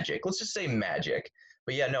guess magic. Let's just say magic.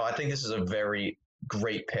 But yeah, no, I think this is a very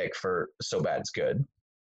great pick for So Bad It's Good.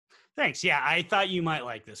 Thanks. Yeah, I thought you might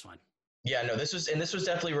like this one. Yeah, no, this was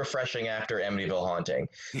definitely refreshing after Amityville Haunting.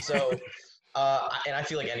 So, and I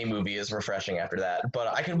feel like any movie is refreshing after that. But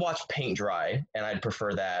I could watch Paint Dry, and I'd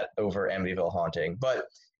prefer that over Amityville Haunting. But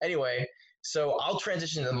anyway, so I'll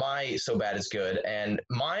transition to my So Bad It's Good, and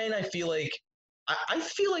mine I feel like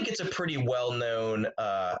it's a pretty well known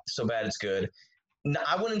So Bad It's Good.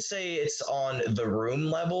 I wouldn't say it's on The Room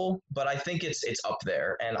level, but I think it's up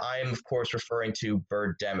there. And I'm of course referring to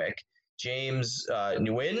Birdemic. James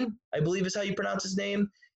Nguyen, I believe is how you pronounce his name.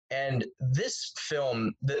 And this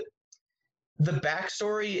film, the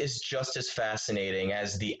backstory is just as fascinating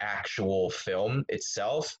as the actual film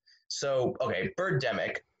itself. So, okay,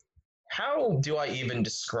 Birdemic. How do I even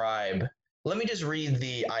describe? Let me just read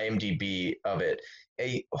the IMDb of it.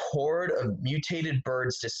 A horde of mutated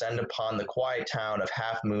birds descend upon the quiet town of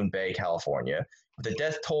Half Moon Bay, California. With the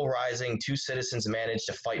death toll rising, two citizens manage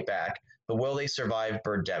to fight back, but will they survive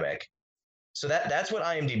Birdemic? So that's what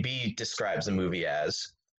IMDb describes the movie as.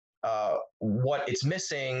 What it's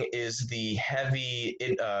missing is the heavy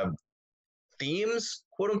themes,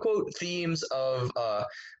 quote unquote, themes of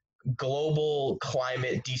global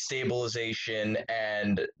climate destabilization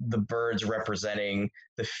and the birds representing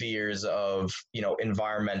the fears of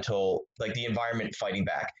environmental, like the environment fighting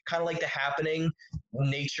back, kind of like The Happening.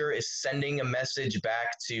 Nature is sending a message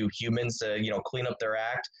back to humans to clean up their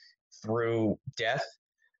act through death.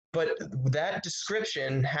 But that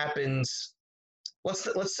description happens, let's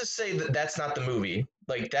just say that that's not the movie.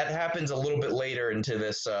 Like that happens a little bit later into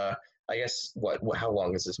this I guess how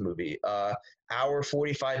long is this movie? Hour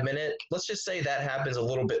 45 minute. Let's just say that happens a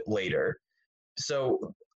little bit later.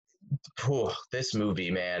 So this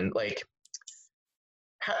movie, man, like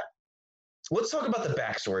let's talk about the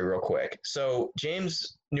backstory real quick. So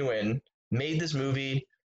James Nguyen made this movie,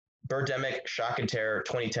 Birdemic, Shock and Terror,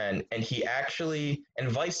 2010, and he actually, and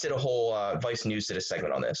Vice did a whole, Vice News did a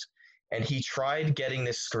segment on this, and he tried getting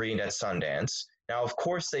this screened at Sundance. Now, of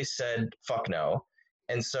course, they said fuck no.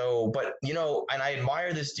 And so, but and I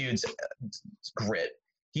admire this dude's grit.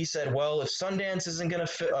 He said, well, if Sundance isn't going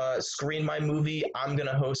to screen my movie, I'm going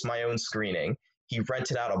to host my own screening. He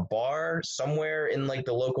rented out a bar somewhere in like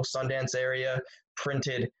the local Sundance area,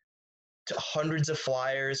 printed hundreds of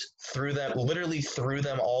flyers, literally threw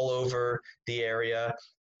them all over the area,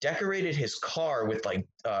 decorated his car with like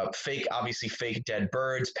obviously fake dead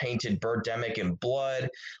birds, painted Birdemic in blood.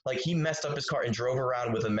 Like he messed up his car and drove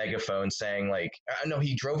around with a megaphone saying like, no,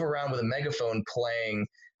 he drove around with a megaphone playing,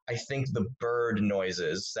 I think, the bird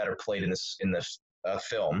noises that are played in this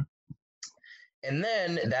film. And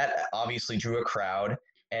then that obviously drew a crowd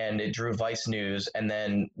and it drew Vice News. And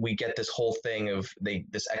then we get this whole thing of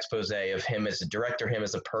this expose of him as a director, him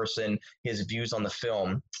as a person, his views on the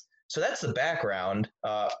film. So that's the background.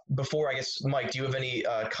 Before, I guess, Mike, do you have any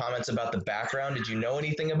comments about the background? Did you know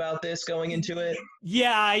anything about this going into it?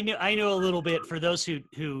 Yeah, I know a little bit. For those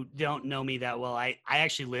who don't know me that well, I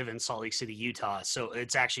actually live in Salt Lake City, Utah. So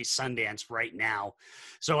it's actually Sundance right now.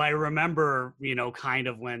 So I remember, kind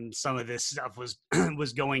of when some of this stuff was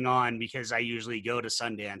was going on, because I usually go to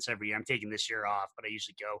Sundance every year. I'm taking this year off, but I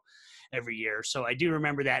usually go every year. So I do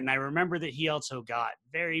remember that. And I remember that he also got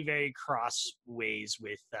very, very crossways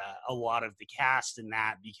with a lot of the cast in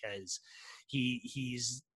that, because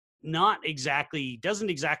he's doesn't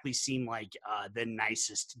exactly seem like the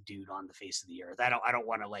nicest dude on the face of the earth. I don't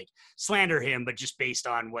want to like slander him, but just based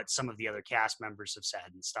on what some of the other cast members have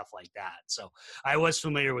said and stuff like that. So I was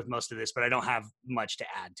familiar with most of this, but I don't have much to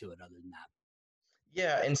add to it other than that.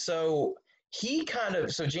 Yeah, and so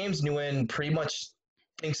James Nguyen pretty much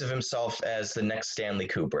thinks of himself as the next Stanley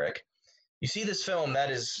Kubrick. You see this film,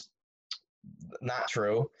 that is not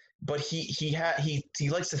true, but he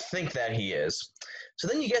likes to think that he is. So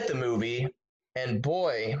then you get the movie, and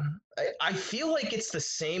boy, I feel like it's the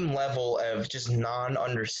same level of just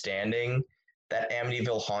non-understanding that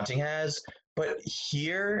Amityville Haunting has, but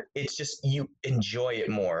here it's just you enjoy it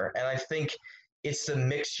more. And I think it's the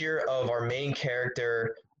mixture of our main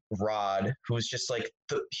character, Rod, who's just like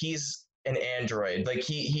he's an android. Like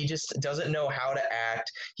he just doesn't know how to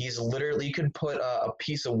act. He's literally, you could put a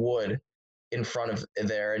piece of wood in front of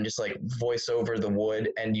there and just like voice over the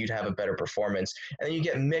wood and you'd have a better performance. And then you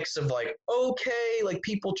get mix of like, okay, like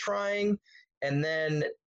people trying, and then,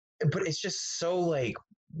 but it's just so like,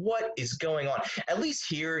 what is going on? At least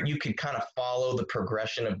here you could kind of follow the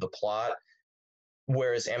progression of the plot,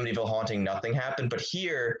 whereas Amityville Haunting, nothing happened. But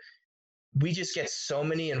here we just get so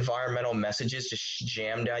many environmental messages just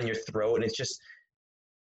jammed down your throat, and it's just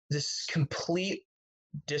this complete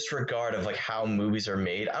disregard of like how movies are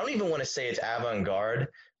made. I don't even want to say it's avant-garde,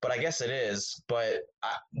 but I guess it is. But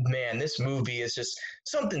man, this movie is just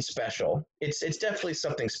something special. It's definitely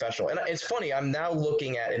something special. And it's funny, I'm now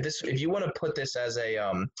looking at it. This, if you want to put this as a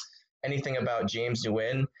anything about James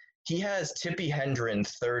Nguyen, he has Tippi Hedren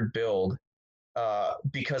third build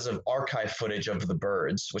because of archive footage of the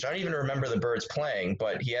Birds, which I don't even remember the Birds playing,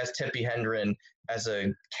 but he has Tippi Hedren as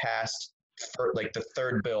a cast for like the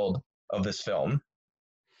third build of this film.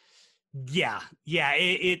 Yeah,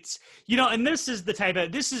 it's and this is the type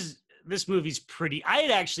of this movie's pretty. I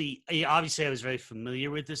had actually, obviously I was very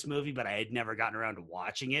familiar with this movie, but I had never gotten around to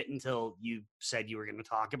watching it until you said you were going to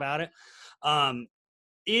talk about it.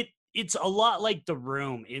 It's a lot like The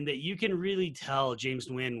Room in that you can really tell James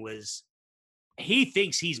Nguyen he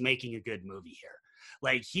thinks he's making a good movie here.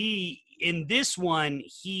 Like in this one,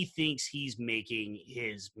 he thinks he's making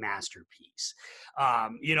his masterpiece.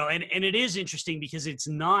 And it is interesting because it's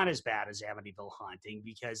not as bad as Amityville Haunting,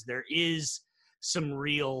 because there is some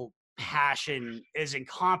real passion. As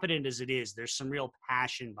incompetent as it is, there's some real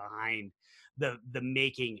passion behind the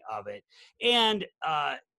making of it. And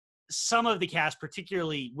some of the cast,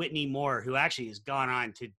 particularly Whitney Moore, who actually has gone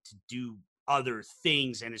on to do other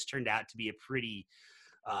things and has turned out to be a pretty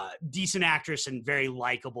decent actress and very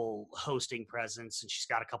likable hosting presence, and she's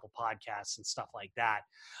got a couple podcasts and stuff like that.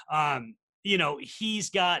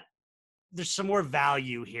 There's some more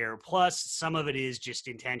value here, plus some of it is just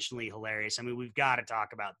intentionally hilarious. I mean, we've got to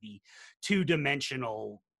talk about the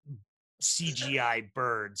two-dimensional CGI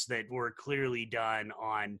birds that were clearly done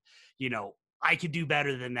on, I could do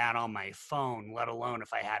better than that on my phone, let alone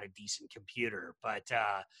if I had a decent computer. But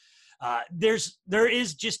there's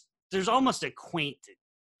almost a quaint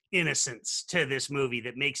innocence to this movie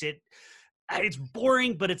that makes it's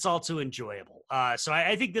boring, but it's also enjoyable. So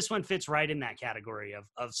I think this one fits right in that category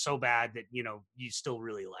of so bad that, you still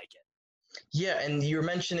really like it. Yeah, and you're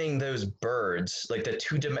mentioning those birds, like the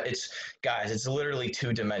it's literally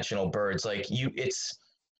two-dimensional birds. Like it's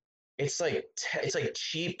it's like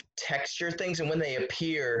cheap texture things, and when they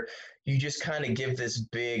appear, you just kind of give this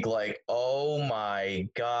big like, oh my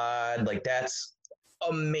god, like that's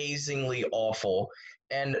amazingly awful.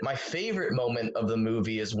 And my favorite moment of the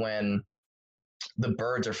movie is when the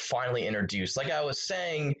birds are finally introduced. Like I was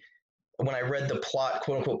saying, when I read the plot,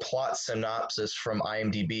 quote unquote, plot synopsis from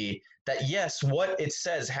IMDb, that yes, what it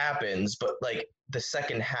says happens, but like the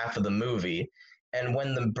second half of the movie. And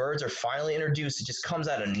when the birds are finally introduced, it just comes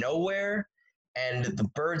out of nowhere. And the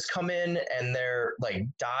birds come in and they're like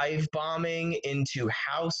dive bombing into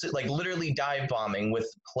houses, like literally dive bombing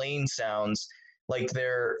with plane sounds, like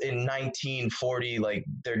they're in 1940, like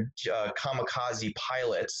they're kamikaze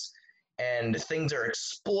pilots, and things are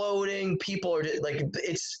exploding. People are like,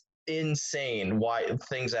 it's insane why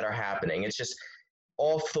things that are happening. It's just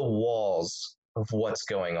off the walls of what's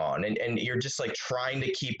going on, and you're just like trying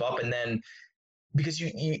to keep up, and then because you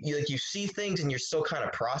like you see things and you're still kind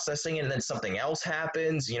of processing it, and then something else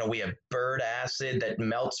happens. We have bird acid that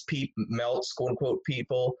melts quote unquote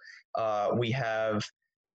people. We have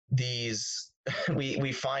these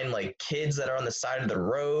we find like kids that are on the side of the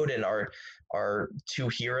road, and our two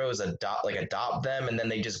heroes adopt them, and then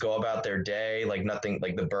they just go about their day like nothing,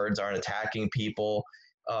 like the birds aren't attacking people.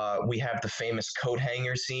 We have the famous coat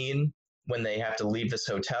hanger scene when they have to leave this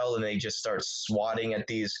hotel and they just start swatting at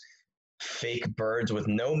these fake birds with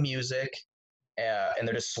no music, and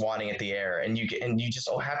they're just swatting at the air, and you just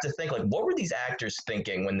have to think like, what were these actors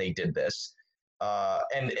thinking when they did this?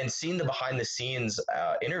 And seeing the behind the scenes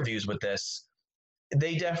interviews with this,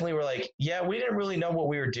 they definitely were like, yeah, we didn't really know what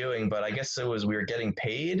we were doing, but I guess we were getting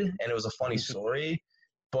paid, and it was a funny story.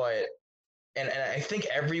 But and I think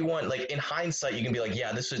everyone, like in hindsight, you can be like,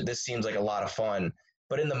 yeah, this seems like a lot of fun.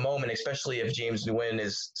 But in the moment, especially if James Nguyen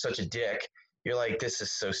is such a dick, you're like, this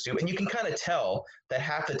is so stupid. And you can kind of tell that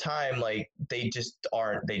half the time, like they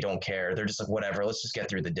don't care. They're just like, whatever, let's just get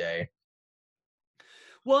through the day.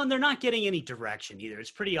 Well, and they're not getting any direction either.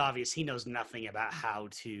 It's pretty obvious he knows nothing about how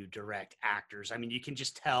to direct actors. I mean, you can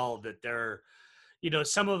just tell that they're,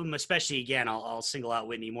 some of them, especially again, I'll single out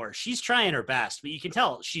Whitney Moore. She's trying her best, but you can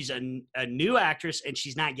tell she's a new actress and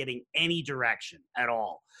she's not getting any direction at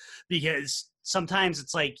all, because sometimes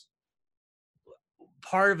it's like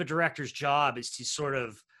part of a director's job is to sort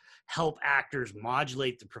of help actors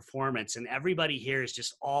modulate the performance, and everybody here is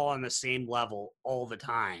just all on the same level all the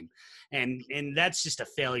time, and that's just a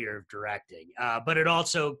failure of directing, but it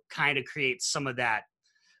also kind of creates some of that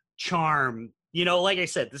charm. Like I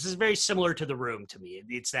said, this is very similar to The Room to me.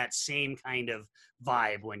 It's that same kind of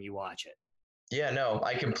vibe when you watch it. Yeah, no,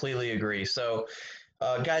 I completely agree. So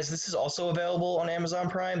guys, this is also available on Amazon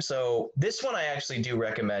Prime. So this one I actually do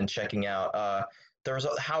recommend checking out.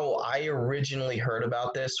 How I originally heard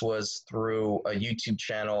about this was through a YouTube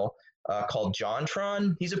channel called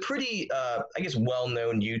JonTron. He's a pretty, I guess,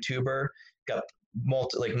 well-known YouTuber. Got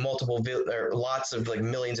multiple, or lots of like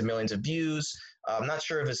millions and millions of views. I'm not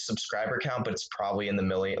sure of his subscriber count, but it's probably in the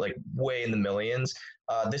million, like way in the millions.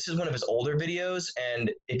 This is one of his older videos,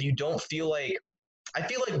 and if you don't feel like, I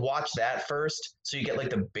feel like watch that first so you get like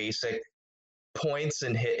the basic points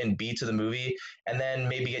and hit and beats of the movie, and then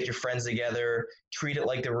maybe get your friends together, treat it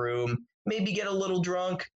like The Room, maybe get a little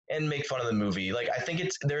drunk and make fun of the movie. Like I think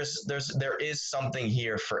there is something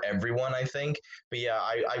here for everyone, I think. But yeah,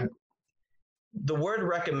 I the word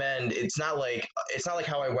recommend, it's not like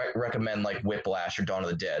how I recommend like Whiplash or Dawn of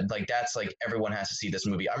the Dead. Like that's like everyone has to see this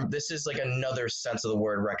movie. This is like another sense of the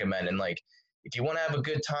word recommend, and like if you want to have a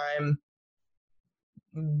good time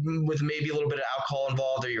with maybe a little bit of alcohol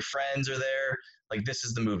involved, or your friends are there, like this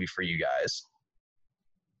is the movie for you guys.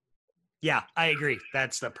 Yeah, I agree.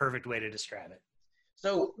 That's the perfect way to describe it.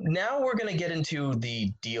 So now we're going to get into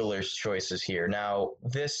the dealer's choices here. Now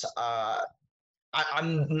this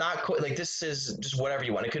I'm not quite like, this is just whatever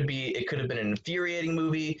you want. It could have been an infuriating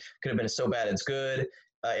movie, could have been so bad it's good.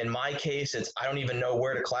 In my case, it's I don't even know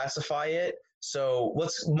where to classify it. So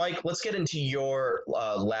let's get into your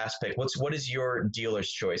last pick. What is your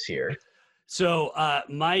dealer's choice here? So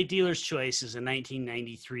my dealer's choice is a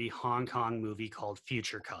 1993 Hong Kong movie called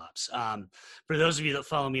Future Cops. For those of you that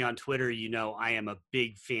follow me on Twitter, I am a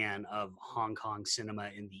big fan of Hong Kong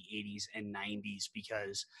cinema in the 80s and 90s,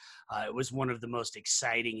 because it was one of the most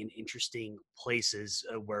exciting and interesting places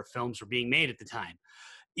where films were being made at the time.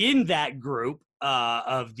 In that group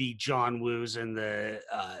of the John Woos and the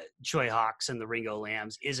Choi Hawks and the Ringo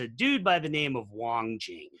Lambs is a dude by the name of Wong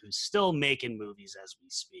Jing, who's still making movies as we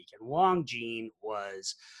speak. And Wong Jing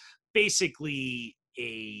was basically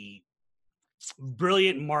a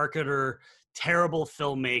brilliant marketer, terrible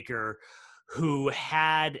filmmaker who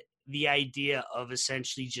had the idea of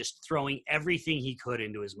essentially just throwing everything he could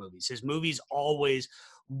into his movies. His movies always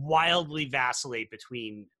wildly vacillate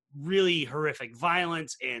between really horrific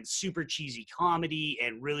violence and super cheesy comedy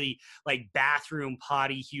and really like bathroom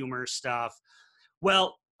potty humor stuff.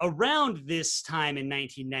 Well, around this time in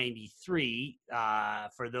 1993,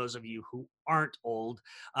 for those of you who aren't old,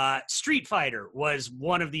 Street Fighter was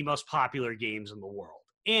one of the most popular games in the world.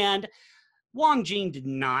 And Wong Jing did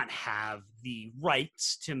not have the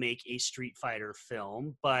rights to make a Street Fighter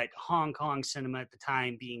film, but Hong Kong cinema at the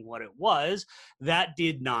time being what it was, that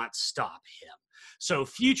did not stop him. So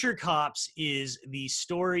Future Cops is the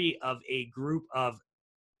story of a group of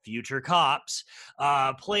future cops,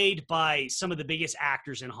 played by some of the biggest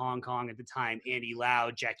actors in Hong Kong at the time, Andy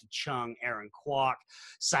Lau, Jackie Chung, Aaron Kwok,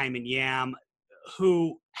 Simon Yam,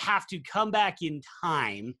 who have to come back in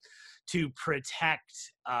time to protect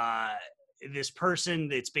this person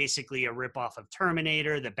that's basically a ripoff of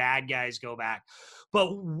Terminator. The bad guys go back.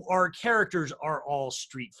 But our characters are all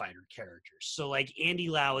Street Fighter characters. So like Andy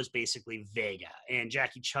Lau is basically Vega and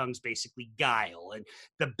Jackie Chung's basically Guile. And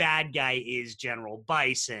the bad guy is General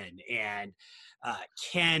Bison. And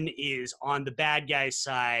Ken is on the bad guy's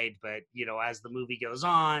side, but, you know, as the movie goes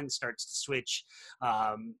on, starts to switch,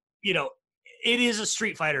 you know, it is a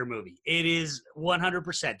Street Fighter movie. It is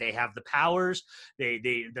 100%. They have the powers.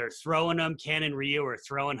 They're throwing them. Ken and Ryu are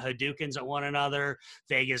throwing Hadoukens at one another.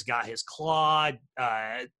 Vega's got his claw.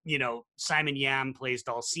 You know, Simon Yam plays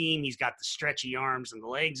Dhalsim. He's got the stretchy arms and the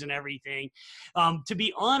legs and everything. To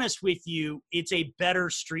be honest with you, it's a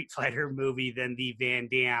better Street Fighter movie than the Van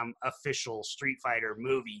Damme official Street Fighter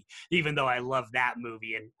movie, even though I love that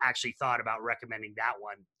movie and actually thought about recommending that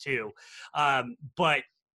one too. But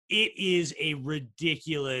it is a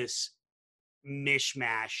ridiculous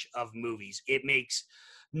mishmash of movies. It makes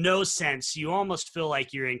no sense. You almost feel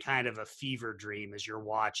like you're in kind of a fever dream as you're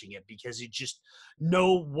watching it, because it just,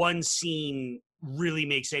 no one scene really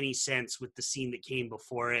makes any sense with the scene that came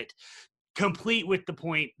before it. Complete with the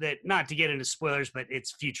point that, not to get into spoilers, but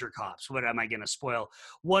it's Future Cops. What am I going to spoil?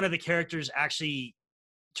 One of the characters actually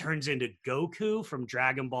turns into Goku from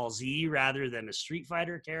Dragon Ball Z rather than a Street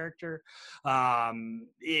Fighter character.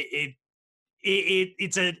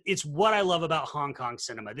 It's what I love about Hong Kong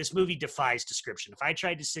cinema. This movie defies description. If I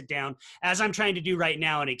tried to sit down, as I'm trying to do right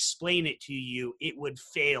now, and explain it to you, it would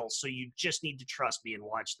fail. So you just need to trust me and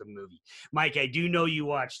watch the movie. Mike, I do know you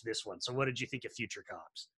watched this one. So what did you think of Future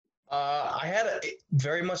Cops? I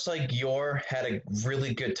very much like had a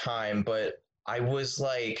really good time, but I was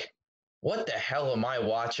like, what the hell am I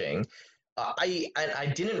watching?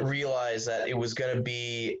 I didn't realize that it was going to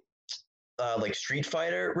be like Street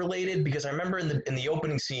Fighter related, because I remember in the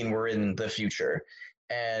opening scene we're in the future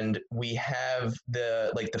and we have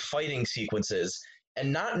the fighting sequences,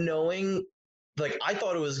 and not knowing, like, I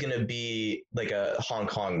thought it was going to be like a Hong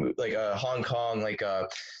Kong movie, like a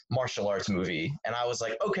martial arts movie, and I was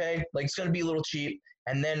like, okay, like it's going to be a little cheap.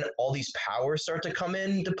 And then all these powers start to come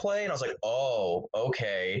into play, and I was like, oh,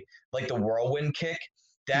 okay, like the whirlwind kick.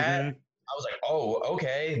 That I was like, oh,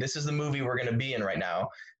 okay, this is the movie we're gonna be in right now.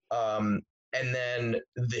 And then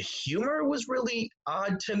the humor was really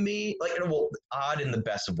odd to me, like, well, odd in the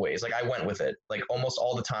best of ways. Like, I went with it, like almost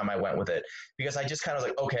all the time I went with it, because I just kind of was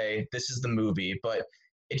like, okay, this is the movie, but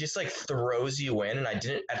it just like throws you in, and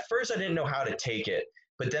at first I didn't know how to take it.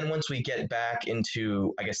 But then once we get back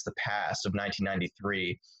into, I guess, the past of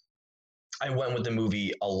 1993, I went with the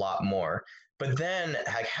movie a lot more. But then,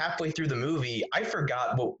 like halfway through the movie, I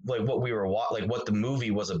forgot what the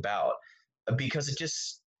movie was about, because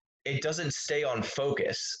it doesn't stay on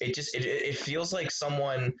focus. It feels like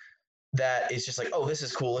someone that is just like, oh, this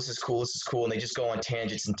is cool, this is cool, this is cool, and they just go on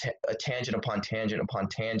tangents and a tangent upon tangent upon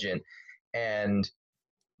tangent, and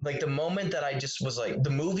like the moment that I just was like, the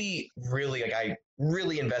movie really, like, I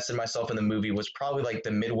really invested myself in the movie was probably like the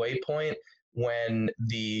midway point when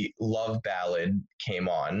the love ballad came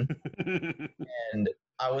on. And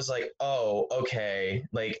I was like, oh, okay,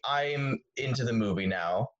 like I'm into the movie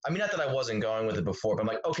now. I mean, not that I wasn't going with it before, but I'm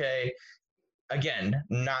like, okay, again,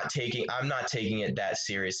 I'm not taking it that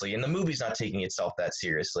seriously, and the movie's not taking itself that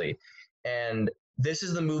seriously. And this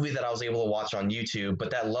is the movie that I was able to watch on YouTube,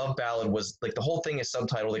 but that love ballad was like, the whole thing is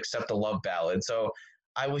subtitled except the love ballad. So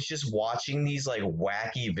I was just watching these like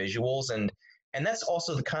wacky visuals, and that's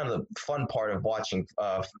also the kind of fun part of watching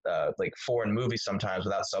like foreign movies sometimes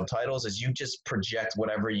without subtitles, is you just project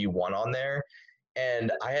whatever you want on there.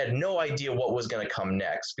 And I had no idea what was going to come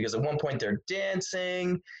next, because at one point they're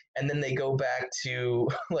dancing, and then they go back to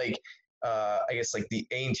like I guess like the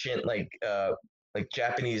ancient like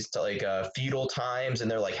Japanese to like feudal times,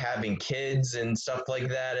 and they're like having kids and stuff like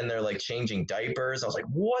that, and they're like changing diapers. I was like,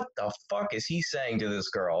 what the fuck is he saying to this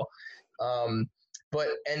girl? Um, but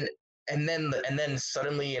and then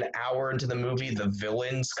suddenly an hour into the movie, the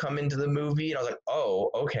villains come into the movie, and I was like, oh,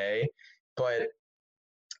 okay. But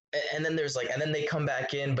and then there's like and then they come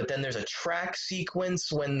back in, but then there's a track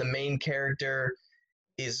sequence when the main character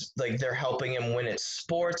is like they're helping him win at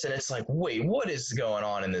sports, and it's like, wait, what is going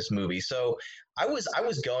on in this movie? So I was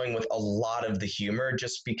going with a lot of the humor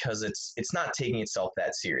just because it's not taking itself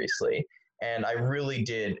that seriously, and I really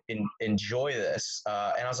did enjoy this.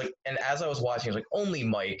 And I was like, and as I was watching, I was like, only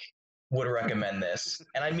Mike would recommend this,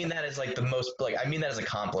 and I mean that as like the most like I mean that as a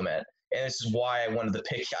compliment, and this is why I wanted to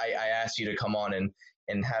pick. I asked you to come on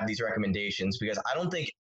and have these recommendations because I don't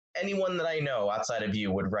think anyone that I know outside of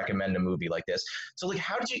you would recommend a movie like this. So like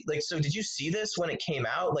how did you like so did you see this when it came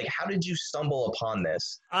out? Like how did you stumble upon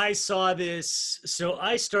this? I saw this. So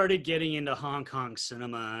I started getting into Hong Kong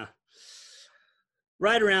cinema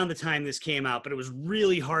right around the time this came out, but it was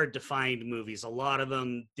really hard to find movies. A lot of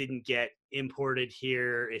them didn't get imported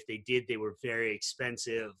here. If they did, they were very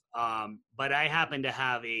expensive. But I happened to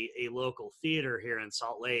have a local theater here in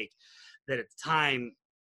Salt Lake that at the time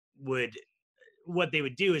would what they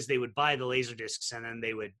would do is they would buy the laser discs and then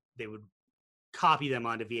they would copy them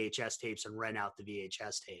onto VHS tapes and rent out the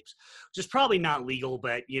VHS tapes, which is probably not legal,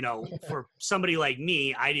 but for somebody like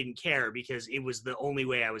me, I didn't care because it was the only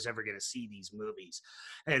way I was ever going to see these movies.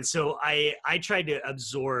 And so I tried to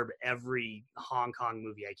absorb every Hong Kong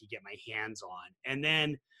movie I could get my hands on. And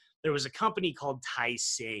then there was a company called Tai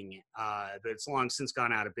Sing that's long since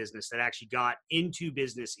gone out of business that actually got into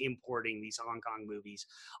business importing these Hong Kong movies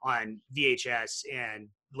on VHS and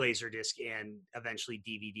Laserdisc and eventually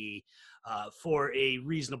DVD for a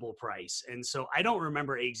reasonable price. And so I don't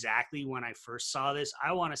remember exactly when I first saw this.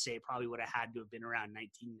 I want to say it probably would have had to have been around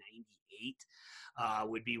 1998.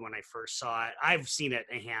 Would be when I first saw it. I've seen it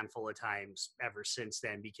a handful of times ever since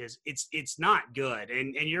then because it's not good.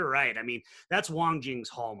 And you're right. I mean, that's Wong Jing's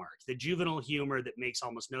hallmark, the juvenile humor that makes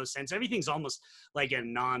almost no sense. Everything's almost like a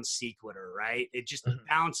non sequitur, right? It just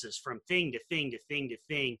bounces from thing to thing to thing to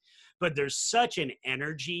thing. But there's such an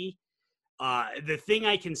energy. The thing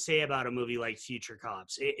I can say about a movie like Future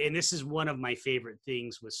Cops, and this is one of my favorite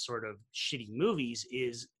things with sort of shitty movies,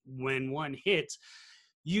 is when one hits,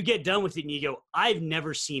 you get done with it and you go, I've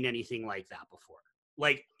never seen anything like that before.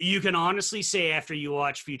 Like you can honestly say after you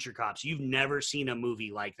watch Future Cops, you've never seen a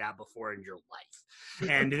movie like that before in your life.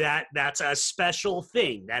 And that's a special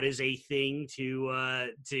thing. That is a thing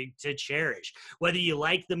to cherish. Whether you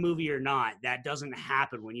like the movie or not, that doesn't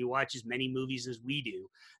happen when you watch as many movies as we do.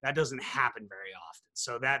 That doesn't happen very often.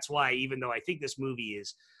 So that's why, even though I think this movie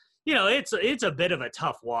is, it's a bit of a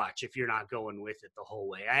tough watch if you're not going with it the whole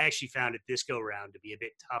way. I actually found it this go round to be a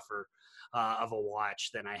bit tougher of a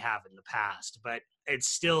watch than I have in the past, but it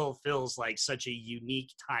still feels like such a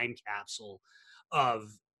unique time capsule of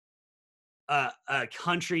a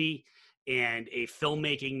country and a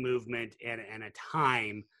filmmaking movement and a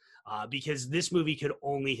time, because this movie could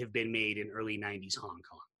only have been made in early 90s Hong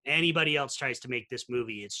Kong. Anybody else tries to make this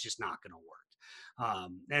movie, it's just not going to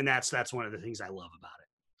work. And that's one of the things I love about it.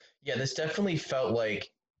 Yeah, this definitely felt like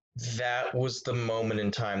that was the moment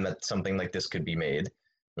in time that something like this could be made.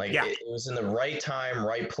 Like Yeah. it was in the right time,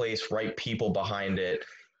 right place, right people behind it.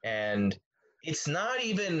 And it's not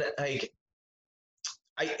even like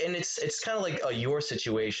and it's kind of like your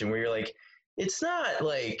situation where you're like, it's not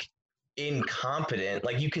like incompetent.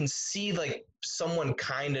 Like you can see like someone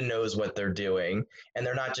kind of knows what they're doing, and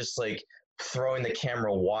they're not just like throwing the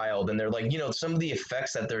camera wild. And they're like, some of the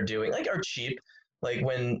effects that they're doing like are cheap. Like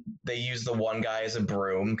when they use the one guy as a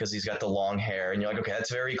broom because he's got the long hair, and you're like, okay,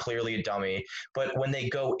 that's very clearly a dummy. But when they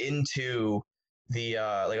go into the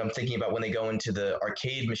like I'm thinking about when they go into the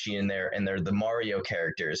arcade machine in there and they're the Mario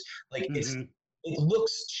characters, like it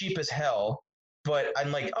looks cheap as hell, but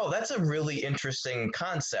I'm like, oh, that's a really interesting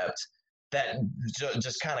concept that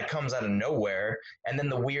just kind of comes out of nowhere. And then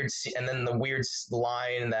the weird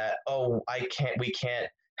line that, oh, we can't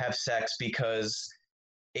have sex because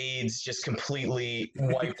AIDS just completely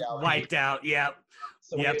wiped out. Wiped out. Yeah.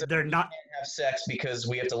 So yep. They're not can't have sex because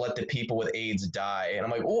we have to let the people with AIDS die. And I'm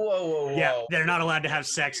like, whoa. Yeah, they're not allowed to have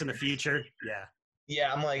sex in the future. Yeah.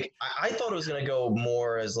 Yeah, I'm like, I thought it was gonna go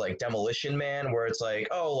more as like Demolition Man, where it's like,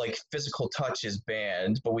 oh, like physical touch is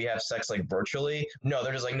banned, but we have sex like virtually. No,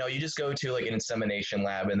 they're just like, no, you just go to like an insemination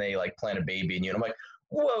lab and they like plant a baby in you. And I'm like,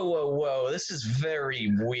 whoa, this is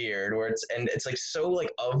very weird. Where it's like so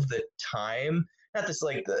like of the time. Not to say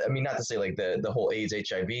like not to say like the whole AIDS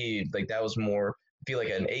HIV, like that was more I feel like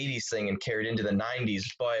an 80s thing and carried into the 90s,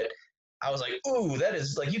 but I was like, ooh, that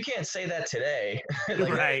is like, you can't say that today.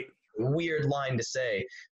 Like, Right. weird line to say,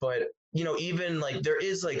 but even like there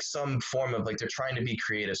is like some form of like they're trying to be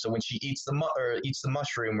creative. So when she eats eats the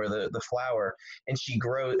mushroom or the flower, and she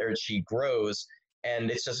grows,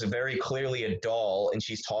 and it's just very clearly a doll, and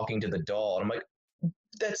she's talking to the doll, and I'm like,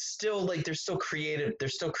 that's still like there's still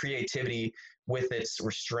creativity with its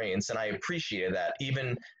restraints, and I appreciated that,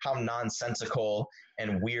 even how nonsensical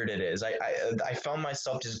and weird it is. I found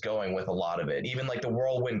myself just going with a lot of it, even like the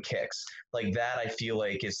whirlwind kicks, like that. I feel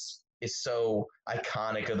like is so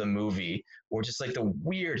iconic of the movie, or just like the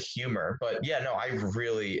weird humor. But yeah, no, I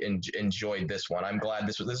really enjoyed this one. I'm glad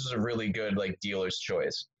this was a really good like dealer's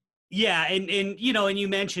choice. Yeah, and and you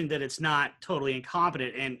mentioned that it's not totally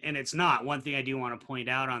incompetent, and it's not. One thing I do want to point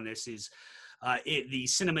out on this is the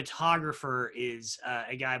cinematographer is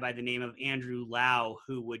a guy by the name of Andrew Lau,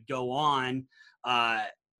 who would go on uh,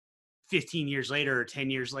 15 years later or 10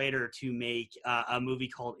 years later to make a movie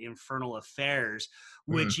called Infernal Affairs,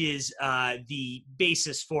 Mm. which is the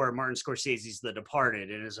basis for Martin Scorsese's The Departed,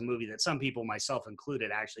 and is a movie that some people, myself included,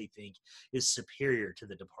 actually think is superior to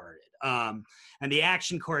The Departed. And the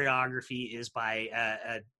action choreography is by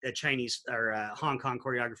a Chinese or a Hong Kong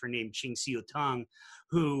choreographer named Ching Siu Tung,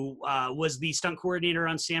 who was the stunt coordinator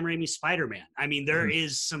on Sam Raimi's Spider-Man. I mean, there Mm.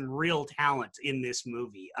 is some real talent in this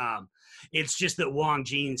movie. It's just that Wong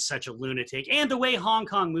Jin's such a lunatic, and the way Hong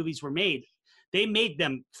Kong movies were made, they made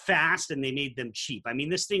them fast and they made them cheap. I mean,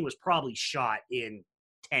 this thing was probably shot in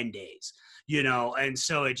 10 days, and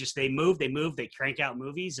so they crank out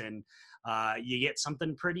movies, and you get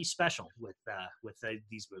something pretty special with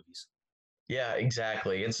these movies. Yeah,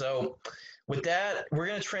 exactly. And so with that, we're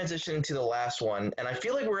going to transition into the last one. And I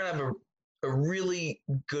feel like we're going to have a really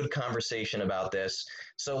good conversation about this.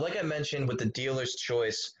 So, like I mentioned with the dealer's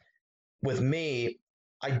choice, with me,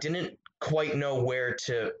 I didn't quite know where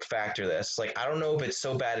to factor this. Like, I don't know if it's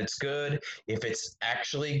so bad it's good, if it's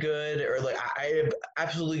actually good, or like, I have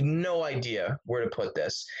absolutely no idea where to put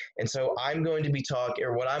this. And so I'm going to be talking,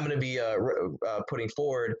 or what I'm going to be putting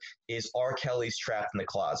forward is R. Kelly's Trapped in the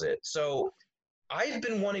Closet. So I've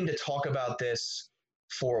been wanting to talk about this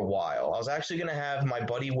for a while. I was actually going to have my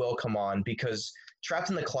buddy Will come on because Trapped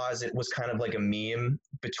in the Closet was kind of like a meme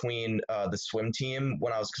between the swim team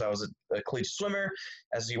because I was a collegiate swimmer,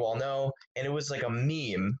 as you all know, and it was like a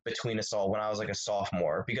meme between us all when I was like a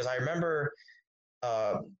sophomore. Because I remember,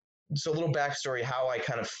 uh, so a little backstory how I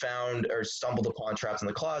kind of found or stumbled upon Trapped in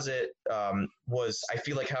the Closet was I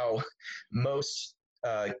feel like how most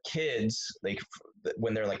kids like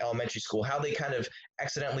when they're like elementary school, how they kind of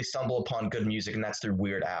accidentally stumble upon good music, and that's through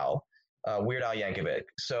Weird Al Yankovic.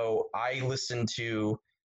 So I listened to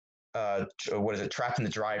what is it, Trapped in the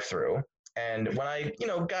Drive-Thru. And when I,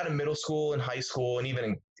 got in middle school and high school and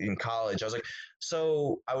even in college, I was like,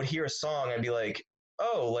 so I would hear a song, I'd be like,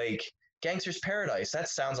 oh, like Gangster's Paradise. That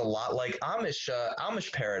sounds a lot like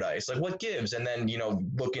Amish Paradise. Like, what gives? And then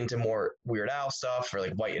look into more Weird Al stuff, or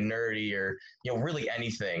like White and Nerdy, or really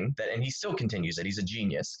anything that. And he still continues it. He's a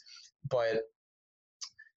genius. But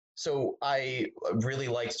so I really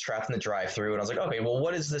liked Trapped in the Drive-Thru, and I was like, okay, well,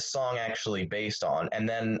 what is this song actually based on? And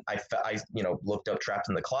then I looked up Trapped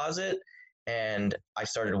in the Closet, and I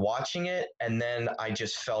started watching it, and then I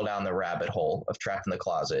just fell down the rabbit hole of Trapped in the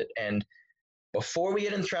Closet. And before we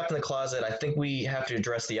get into Trapped in the Closet, I think we have to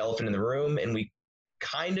address the elephant in the room, and we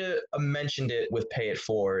kind of mentioned it with Pay It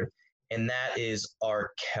Forward, and that is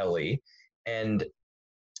R. Kelly. And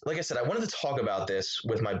like I said, I wanted to talk about this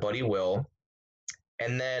with my buddy Will,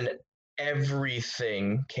 and then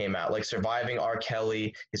everything came out, like Surviving R.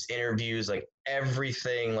 Kelly, his interviews, like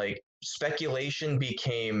everything, like speculation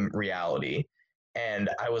became reality. And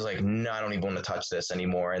I was like, no, I don't even want to touch this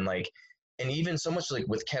anymore. And even so much like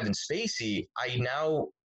with Kevin Spacey, I now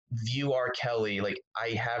view R. Kelly like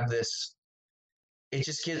I have this.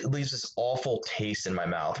 Leaves this awful taste in my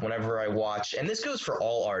mouth whenever I watch, and this goes for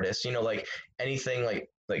all artists. Like anything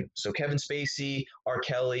so Kevin Spacey, R.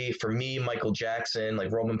 Kelly, for me, Michael Jackson,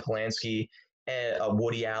 like Roman Polanski, and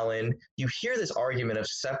Woody Allen. You hear this argument of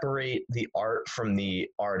separate the art from the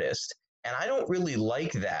artist, and I don't really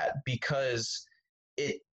like that because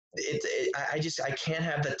I can't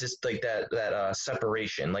have that just like that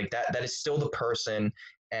separation, like that is still the person,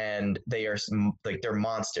 and they are like they're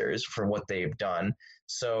monsters for what they've done.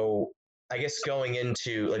 So I guess going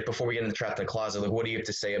into like before we get into Trapped in the Closet, like what do you have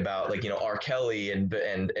to say about like R. Kelly and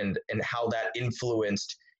how that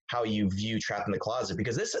influenced how you view Trapped in the Closet?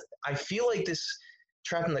 Because this, I feel like this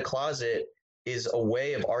Trapped in the Closet is a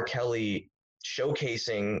way of R. Kelly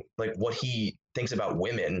showcasing like what he thinks about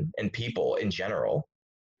women and people in general.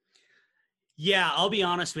 Yeah, I'll be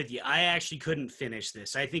honest with you. I actually couldn't finish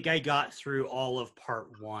this. I think I got through all of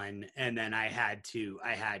part one, and then I had to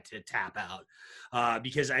tap out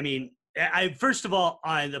because I mean, I first of all,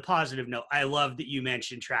 on the positive note, I love that you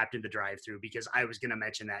mentioned Trapped in the Drive-Through because I was going to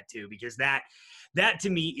mention that too because that to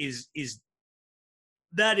me is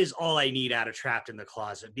that is all I need out of Trapped in the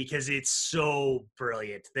Closet because it's so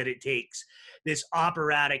brilliant that it takes this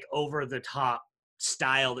operatic, over the top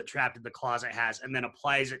style that Trapped in the Closet has and then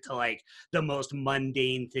applies it to like the most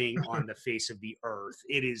mundane thing on the face of the earth.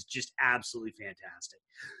 It is just absolutely fantastic.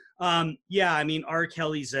 Yeah, I mean, R.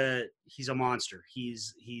 Kelly's he's a monster.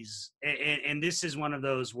 And this is one of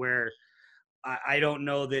those where I don't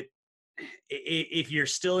know that if you're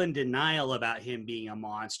still in denial about him being a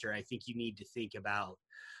monster, I think you need to think about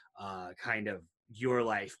kind of your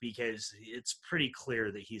life because it's pretty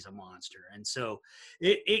clear that he's a monster. And so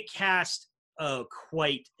it cast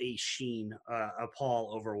quite a sheen, a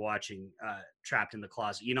pall over watching Trapped in the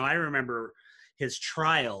Closet. You know, I remember his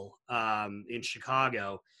trial in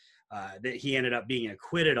Chicago that he ended up being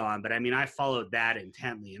acquitted on. But I mean, I followed that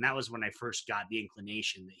intently. And that was when I first got the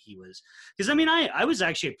inclination that he was, because I mean, I was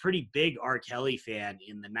actually a pretty big R. Kelly fan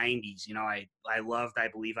in the 90s. You know, I loved I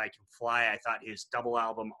Believe I Can Fly. I thought his double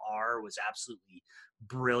album R was absolutely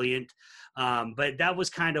brilliant. But that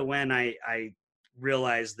was kind of when I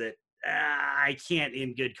realized that I can't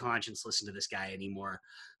in good conscience listen to this guy anymore.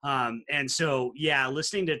 And so, yeah,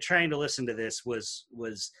 trying to listen to this was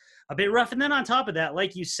a bit rough. And then on top of that,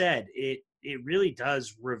 like you said, it really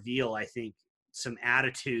does reveal, I think, some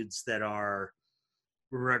attitudes that are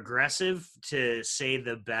regressive to say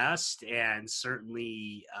the best, and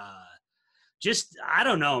certainly just I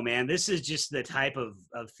don't know, man. This is just the type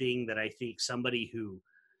of thing that I think somebody who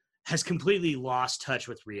has completely lost touch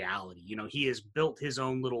with reality. You know, he has built his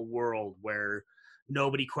own little world where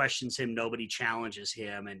nobody questions him, nobody challenges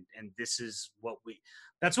him, and this is what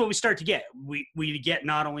that's what we start to get. We get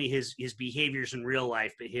not only his behaviors in real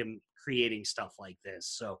life, but him creating stuff like this.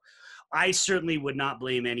 So I certainly would not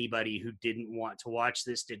blame anybody who didn't want to watch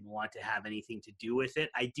this, didn't want to have anything to do with it.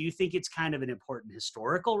 I do think it's kind of an important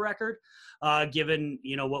historical record, given,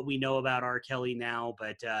 you know, what we know about R. Kelly now,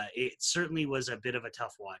 but it certainly was a bit of a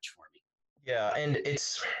tough watch for me. Yeah,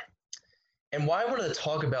 and why I wanted to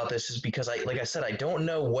talk about this is because like I said, I don't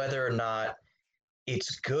know whether or not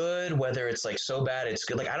it's good, whether it's like so bad it's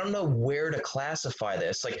good. Like I don't know where to classify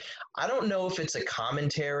this. Like I don't know if it's a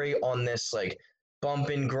commentary on this like bump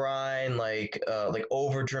and grind, like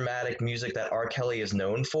over dramatic music that R. Kelly is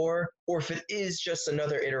known for, or if it is just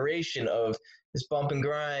another iteration of this bump and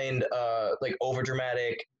grind, like over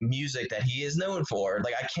dramatic music that he is known for.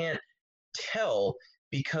 Like I can't tell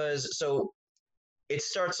because so it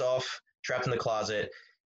starts off Trapped in the Closet,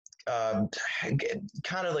 um,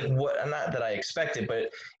 kind of like what not that I expected,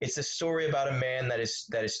 but it's a story about a man that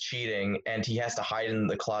is cheating and he has to hide in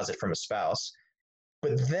the closet from a spouse.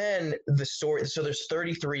 But then the story, so there's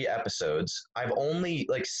 33 episodes. I've only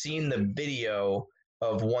like seen the video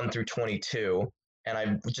of 1 through 22, and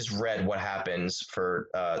I just read what happens for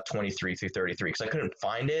 23 through 33 because I couldn't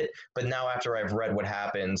find it. But now after I've read what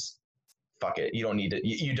happens, fuck it, you don't need to.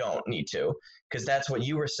 You don't need to because that's what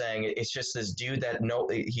you were saying. It's just this dude that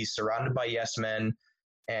he's surrounded by yes men,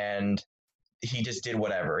 and he just did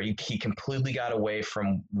whatever. He completely got away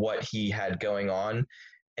from what he had going on,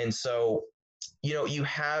 and so you know you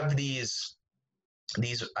have these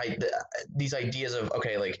these ideas of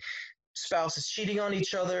okay, like spouses cheating on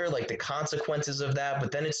each other, like the consequences of that.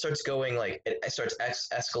 But then it starts going like it starts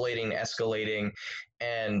escalating.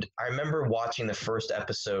 And I remember watching the first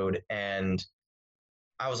episode and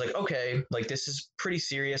I was like, okay, like this is pretty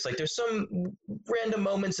serious. Like there's some random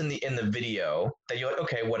moments in the video that you're like,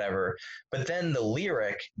 okay, whatever. But then the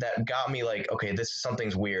lyric that got me like, okay,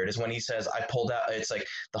 something's weird is when he says, I pulled out. It's like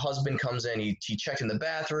the husband comes in, he checked in the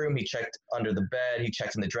bathroom, he checked under the bed, he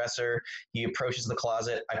checked in the dresser, he approaches the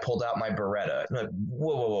closet. I pulled out my Beretta. I'm like,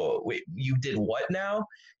 whoa, wait, you did what now?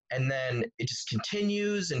 And then it just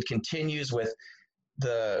continues and continues with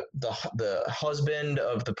the husband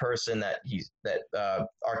of the person that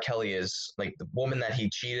R. Kelly is, like the woman that he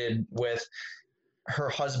cheated with. Her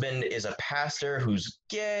husband is a pastor who's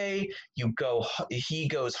gay. He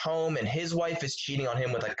goes home and his wife is cheating on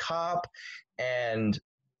him with a cop, and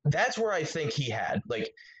that's where I think he had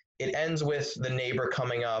like it ends with the neighbor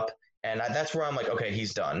coming up, and that's where I'm like, okay,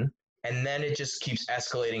 he's done. And then it just keeps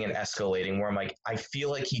escalating and escalating. Where I'm like, I feel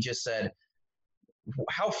like he just said,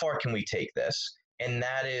 how far can we take this? And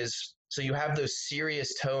that is, so you have those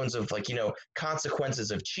serious tones of like, you know,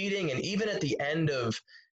 consequences of cheating. And even at the end of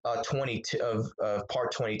 22 of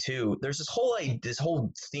part 22, there's this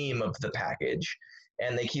whole theme of the package.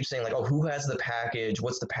 and they keep saying like, oh, who has the package?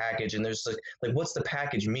 What's the package? And there's like what's the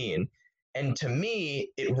package mean? And to me,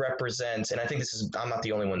 it represents, and I think I'm not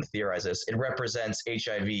the only one to theorize this. It represents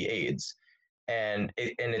HIV/AIDS, and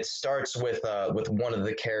it starts with one of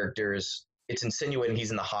the characters. It's insinuating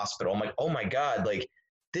he's in the hospital. I'm like, oh my god, like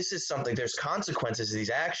this is something. There's consequences to these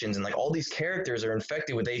actions, and like all these characters are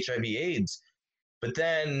infected with HIV/AIDS. But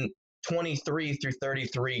then 23 through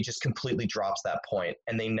 33 just completely drops that point,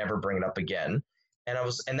 and they never bring it up again.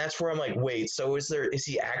 And that's where I'm like, wait, so is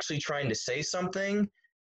he actually trying to say something?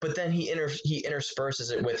 But then he intersperses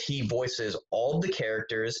it with he voices all of the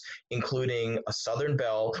characters, including a Southern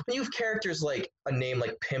Belle. When you have characters like a name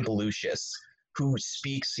like Pimp Lucius,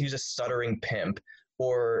 he's a stuttering pimp,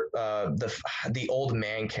 or the old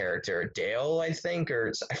man character Dale, I think,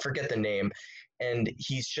 or I forget the name, and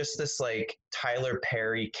he's just this like Tyler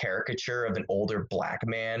Perry caricature of an older black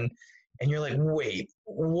man. And you're like, wait,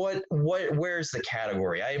 where's the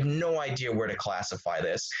category? I have no idea where to classify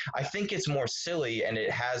this. I think it's more silly and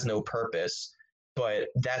it has no purpose, but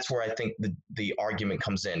that's where I think the argument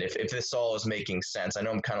comes in. If this all is making sense, I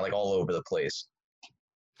know I'm kind of like all over the place.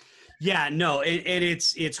 Yeah, no, and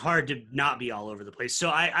it's hard to not be all over the place.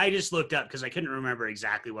 So I just looked up because I couldn't remember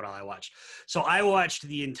exactly what all I watched. So I watched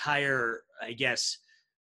the entire, I guess,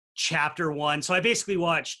 chapter 1. So I basically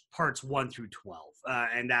watched parts 1 through 12,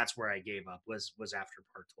 and that's where I gave up was after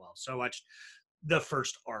part 12. So I watched the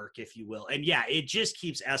first arc, if you will, and yeah, it just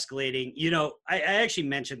keeps escalating. You know, I actually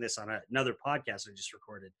mentioned this on another podcast I just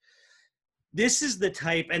recorded. This is the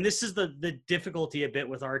type, and this is the difficulty a bit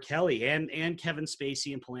with R. Kelly and Kevin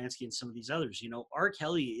Spacey and Polanski and some of these others. You know, R.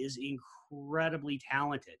 Kelly is incredibly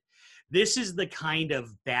talented. This is the kind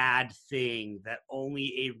of bad thing that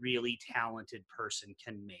only a really talented person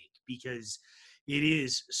can make, because it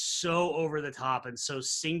is so over the top and so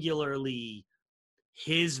singularly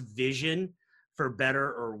his vision, for better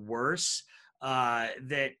or worse,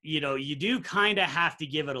 that, you know, you do kind of have to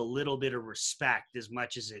give it a little bit of respect, as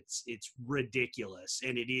much as it's ridiculous,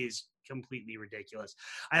 and it is completely ridiculous.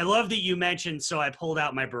 I love that you mentioned, so I pulled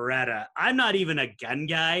out my Beretta. I'm not even a gun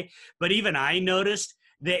guy, but even I noticed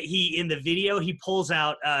that in the video, he pulls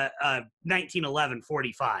out a 1911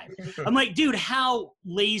 45. I'm like, dude, how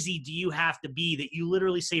lazy do you have to be that you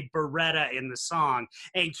literally say Beretta in the song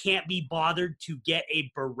and can't be bothered to get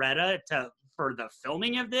a Beretta for the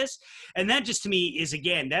filming of this? And that just, to me, is,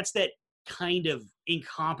 again, that's that kind of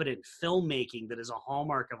incompetent filmmaking that is a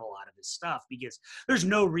hallmark of a lot of his stuff, because there's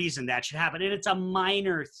no reason that should happen. And it's a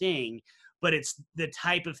minor thing, but it's the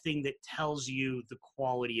type of thing that tells you the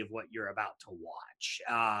quality of what you're about to watch.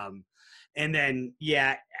 And then,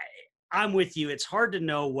 yeah, I'm with you. It's hard to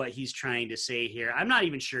know what he's trying to say here. I'm not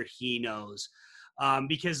even sure he knows,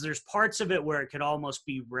 because there's parts of it where it could almost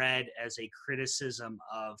be read as a criticism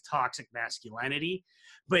of toxic masculinity,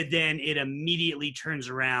 but then it immediately turns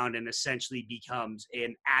around and essentially becomes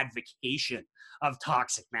an advocation of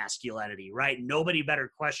toxic masculinity, right? Nobody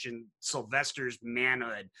better question Sylvester's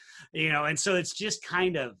manhood, you know? And so it's just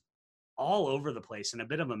kind of all over the place and a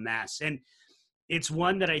bit of a mess. And it's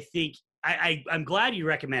one that I think, I'm glad you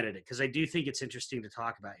recommended it, because I do think it's interesting to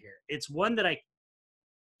talk about here. It's one that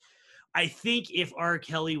I think if R.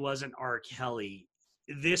 Kelly wasn't R. Kelly,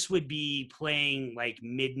 this would be playing like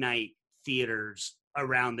midnight theaters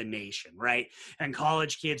around the nation, right? And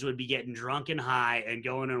college kids would be getting drunk and high and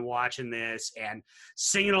going and watching this and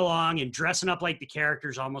singing along and dressing up like the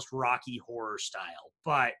characters, almost Rocky Horror style.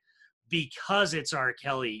 But because it's R.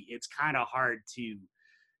 Kelly, it's kind of hard to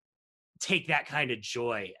take that kind of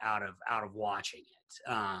joy out of watching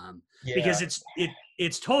it, because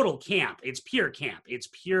it's total camp. It's pure camp. It's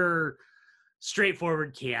pure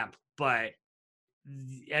straightforward camp. But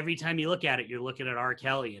every time you look at it, you're looking at R.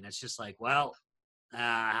 Kelly, and it's just like, well,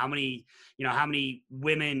 how many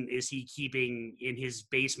women is he keeping in his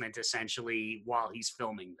basement essentially while he's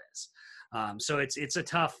filming this? So it's a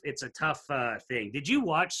tough thing. Did you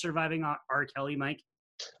watch Surviving R. Kelly, Mike?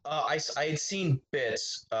 I had seen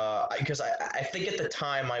bits because I think at the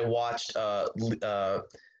time I watched the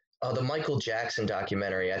Michael Jackson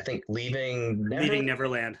documentary. I think Leaving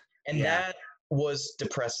Neverland, and that was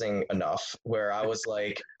depressing enough where I was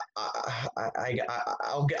like,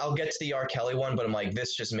 I'll get to the R. Kelly one, but I'm like,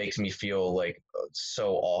 this just makes me feel like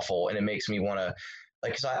so awful, and it makes me want to,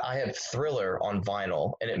 like, because I have Thriller on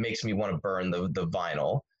vinyl, and it makes me want to burn the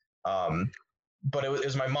vinyl. But it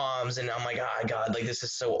was my mom's, and I'm like, oh God, like this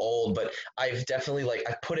is so old. But I've definitely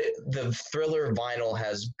the Thriller vinyl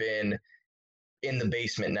has been in the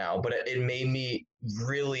basement now, but it made me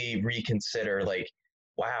really reconsider, like,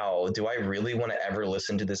 wow, do I really want to ever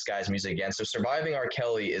listen to this guy's music again? So Surviving R.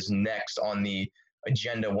 Kelly is next on the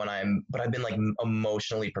agenda but I've been like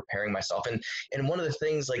emotionally preparing myself. And one of the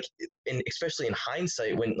things, like, especially in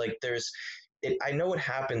hindsight, when like I know it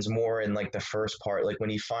happens more in like the first part, like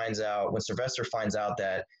when Sylvester finds out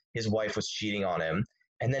that his wife was cheating on him,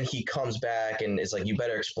 and then he comes back and is like, you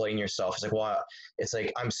better explain yourself. It's like, well, it's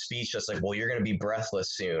like, I'm speechless. Like, well, you're going to be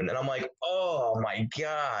breathless soon. And I'm like, oh my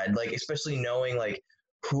God. Like, especially knowing like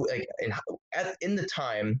who, like, in the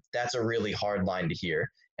time, that's a really hard line to hear.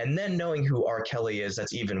 And then knowing who R. Kelly is,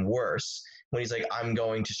 that's even worse. When he's like, I'm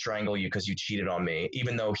going to strangle you because you cheated on me,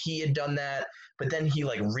 even though he had done that. But then he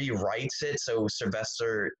like rewrites it so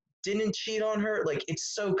Sylvester didn't cheat on her. Like,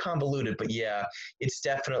 it's so convoluted. But yeah, it's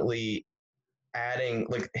definitely adding,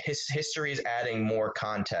 like, his history is adding more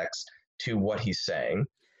context to what he's saying.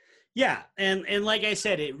 Yeah, and like I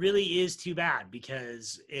said, it really is too bad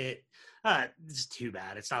because it's too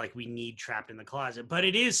bad. It's not like we need Trapped in the Closet, but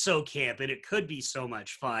it is so camp and it could be so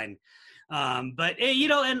much fun. But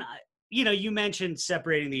you mentioned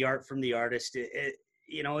separating the art from the artist.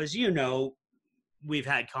 As you know, we've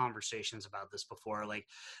had conversations about this before. Like,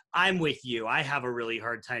 I'm with you. I have a really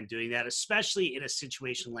hard time doing that, especially in a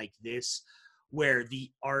situation like this where the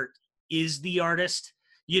art is the artist.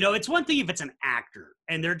 It's one thing if it's an actor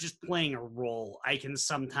and they're just playing a role. I can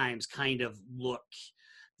sometimes kind of look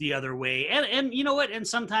the other way. And you know what? And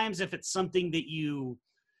sometimes if it's something that you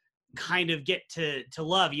kind of get to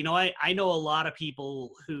love, I know a lot of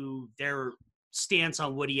people who their stance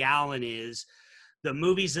on Woody Allen is the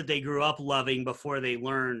movies that they grew up loving before they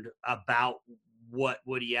learned about what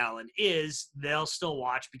Woody Allen is, they'll still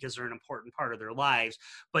watch because they're an important part of their lives,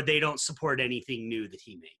 but they don't support anything new that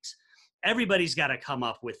he makes. Everybody's got to come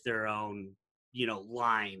up with their own,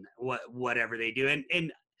 line, whatever they do.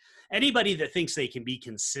 And anybody that thinks they can be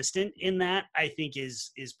consistent in that, I think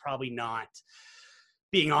is probably not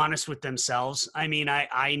being honest with themselves. I mean,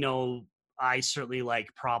 I know I certainly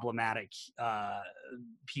like problematic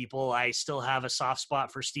people. I still have a soft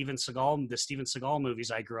spot for Steven Seagal, the Steven Seagal movies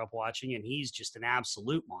I grew up watching, and he's just an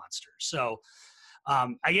absolute monster. So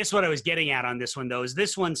I guess what I was getting at on this one, though, is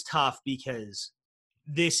this one's tough because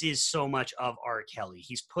this is so much of R. Kelly.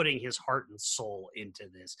 He's putting his heart and soul into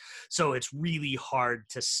this. So it's really hard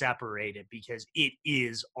to separate it because it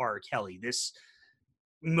is R. Kelly. This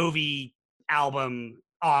movie, album,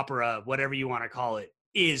 opera, whatever you want to call it,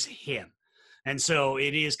 is him. And so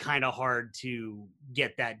it is kind of hard to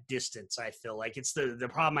get that distance. I feel like it's the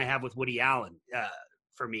problem I have with Woody Allen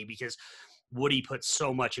for me, because Woody puts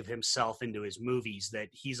so much of himself into his movies that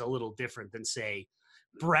he's a little different than, say,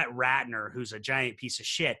 Brett Ratner, who's a giant piece of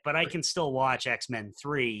shit, but I can still watch X-Men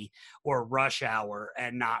 3 or Rush Hour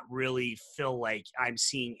and not really feel like I'm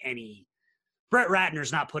seeing any. Brett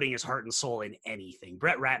Ratner's not putting his heart and soul in anything.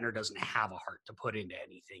 Brett Ratner doesn't have a heart to put into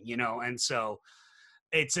anything, and so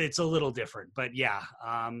it's a little different. But yeah,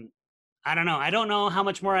 I don't know. I don't know how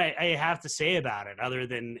much more I have to say about it other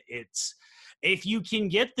than if you can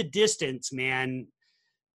get the distance, man,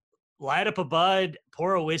 light up a bud,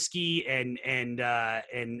 pour a whiskey, and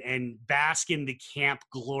bask in the camp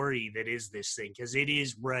glory that is this thing, because it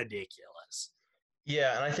is ridiculous.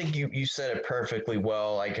 Yeah, and I think you said it perfectly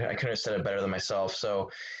well. I couldn't have said it better than myself. So,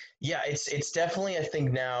 yeah, it's definitely, I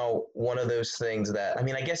think, now one of those things that, I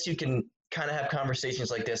mean, I guess you can kind of have conversations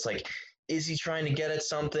like this, like, is he trying to get at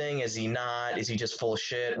something? Is he not? Is he just full of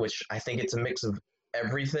shit? Which I think it's a mix of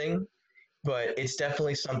everything, but it's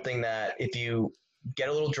definitely something that if you get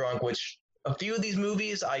a little drunk, which a few of these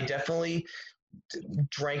movies I definitely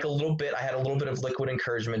drank a little bit. I had a little bit of liquid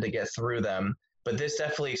encouragement to get through them, but this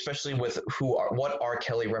definitely, especially with what R.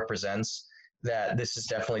 Kelly represents, that this is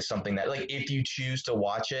definitely something that, like, if you choose to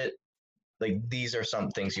watch it, like, these are some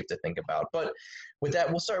things you have to think about. But with that,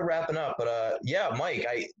 we'll start wrapping up. But yeah, Mike,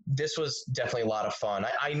 this was definitely a lot of fun.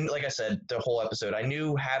 I like I said, the whole episode, I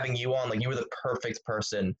knew having you on, like, you were the perfect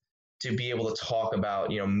person to be able to talk about,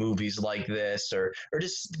 movies like this, or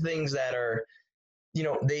just things that are,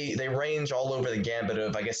 they range all over the gambit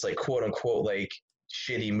of, I guess, like, quote unquote, like,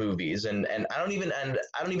 shitty movies. And I don't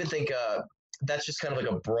even think that's just kind of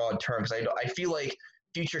like a broad term, because I feel like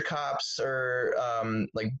Future Cops, or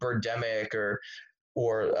like Birdemic, or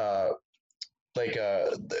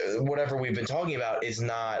whatever we've been talking about, is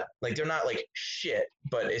not like, they're not like shit,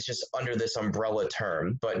 but it's just under this umbrella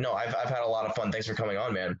term. But no, I've had a lot of fun. Thanks for coming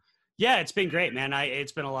on, man. Yeah, it's been great, man.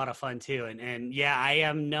 It's been a lot of fun too. And yeah, I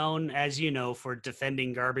am known, as you know, for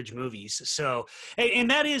defending garbage movies. So, and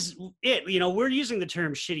that is it. We're using the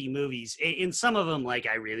term shitty movies. In some of them, like,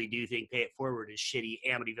 I really do think Pay It Forward is shitty.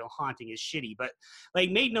 Amityville Haunting is shitty. But, like,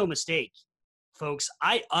 make no mistake, folks,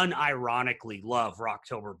 I unironically love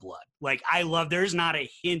Rocktober Blood. Like, there's not a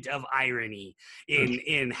hint of irony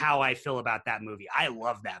in how I feel about that movie. I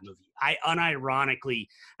love that movie. I unironically,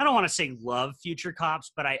 I don't want to say love Future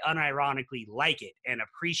Cops, but I unironically like it and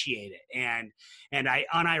appreciate it. And I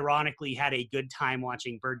unironically had a good time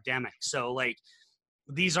watching Birdemic. So like,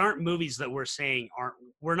 these aren't movies that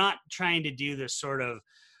we're not trying to do this sort of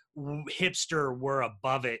hipster, we're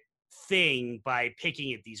above it thing by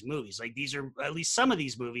picking at these movies. Like, these are, at least some of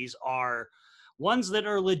these movies are ones that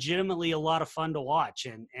are legitimately a lot of fun to watch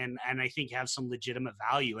and I think have some legitimate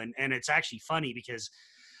value. And it's actually funny because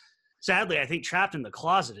sadly, I think Trapped in the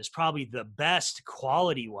Closet is probably the best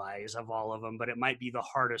quality wise of all of them, but it might be the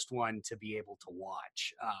hardest one to be able to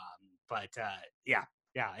watch.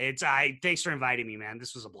 Yeah, thanks for inviting me, man.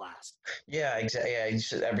 This was a blast. Yeah, exactly. Yeah, you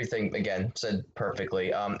said everything again, said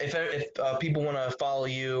perfectly. If people want to follow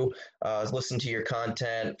you, listen to your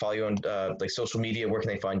content, follow you on like social media, where can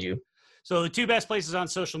they find you? So the two best places on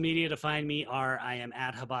social media to find me are I am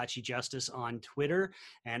at Hibachi Justice on Twitter,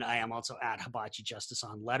 and I am also at Hibachi Justice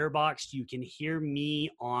on Letterboxd. You can hear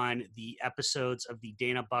me on the episodes of the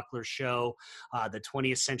Dana Buckler Show, the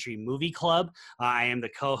 20th Century Movie Club. I am the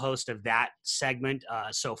co-host of that segment,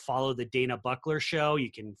 so follow the Dana Buckler Show.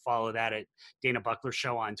 You can follow that at Dana Buckler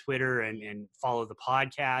Show on Twitter and follow the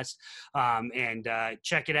podcast and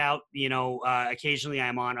check it out. You know, occasionally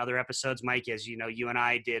I'm on other episodes. Mike, as you know, you and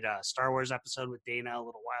I did Star Wars episode with Dana a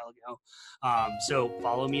little while ago. So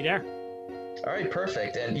follow me there. All right,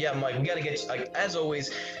 perfect. And yeah, Mike, we got to get, like, as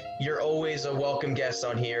always, you're always a welcome guest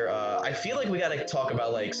on here. I feel like we got to talk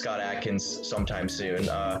about like Scott Adkins sometime soon.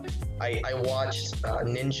 I watched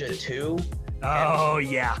Ninja 2. Oh,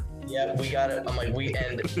 yeah. Yeah, we got to,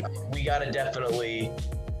 we got to definitely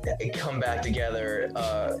come back together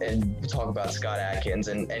and talk about Scott Adkins.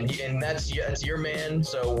 And that's your man,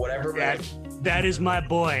 so whatever. That is my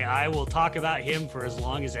boy. I will talk about him for as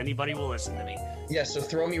long as anybody will listen to me. Yeah, so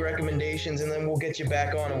throw me recommendations, and then we'll get you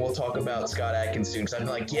back on, and we'll talk about Scott Adkins soon. Because I'm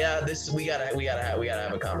like, yeah, we gotta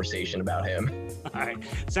have a conversation about him. All right,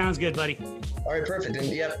 sounds good, buddy. All right, perfect. And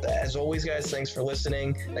yeah, as always, guys, thanks for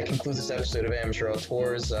listening. That concludes this episode of Amateur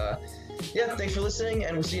Auteurs. Yeah, thanks for listening,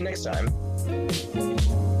 and we'll see you next time.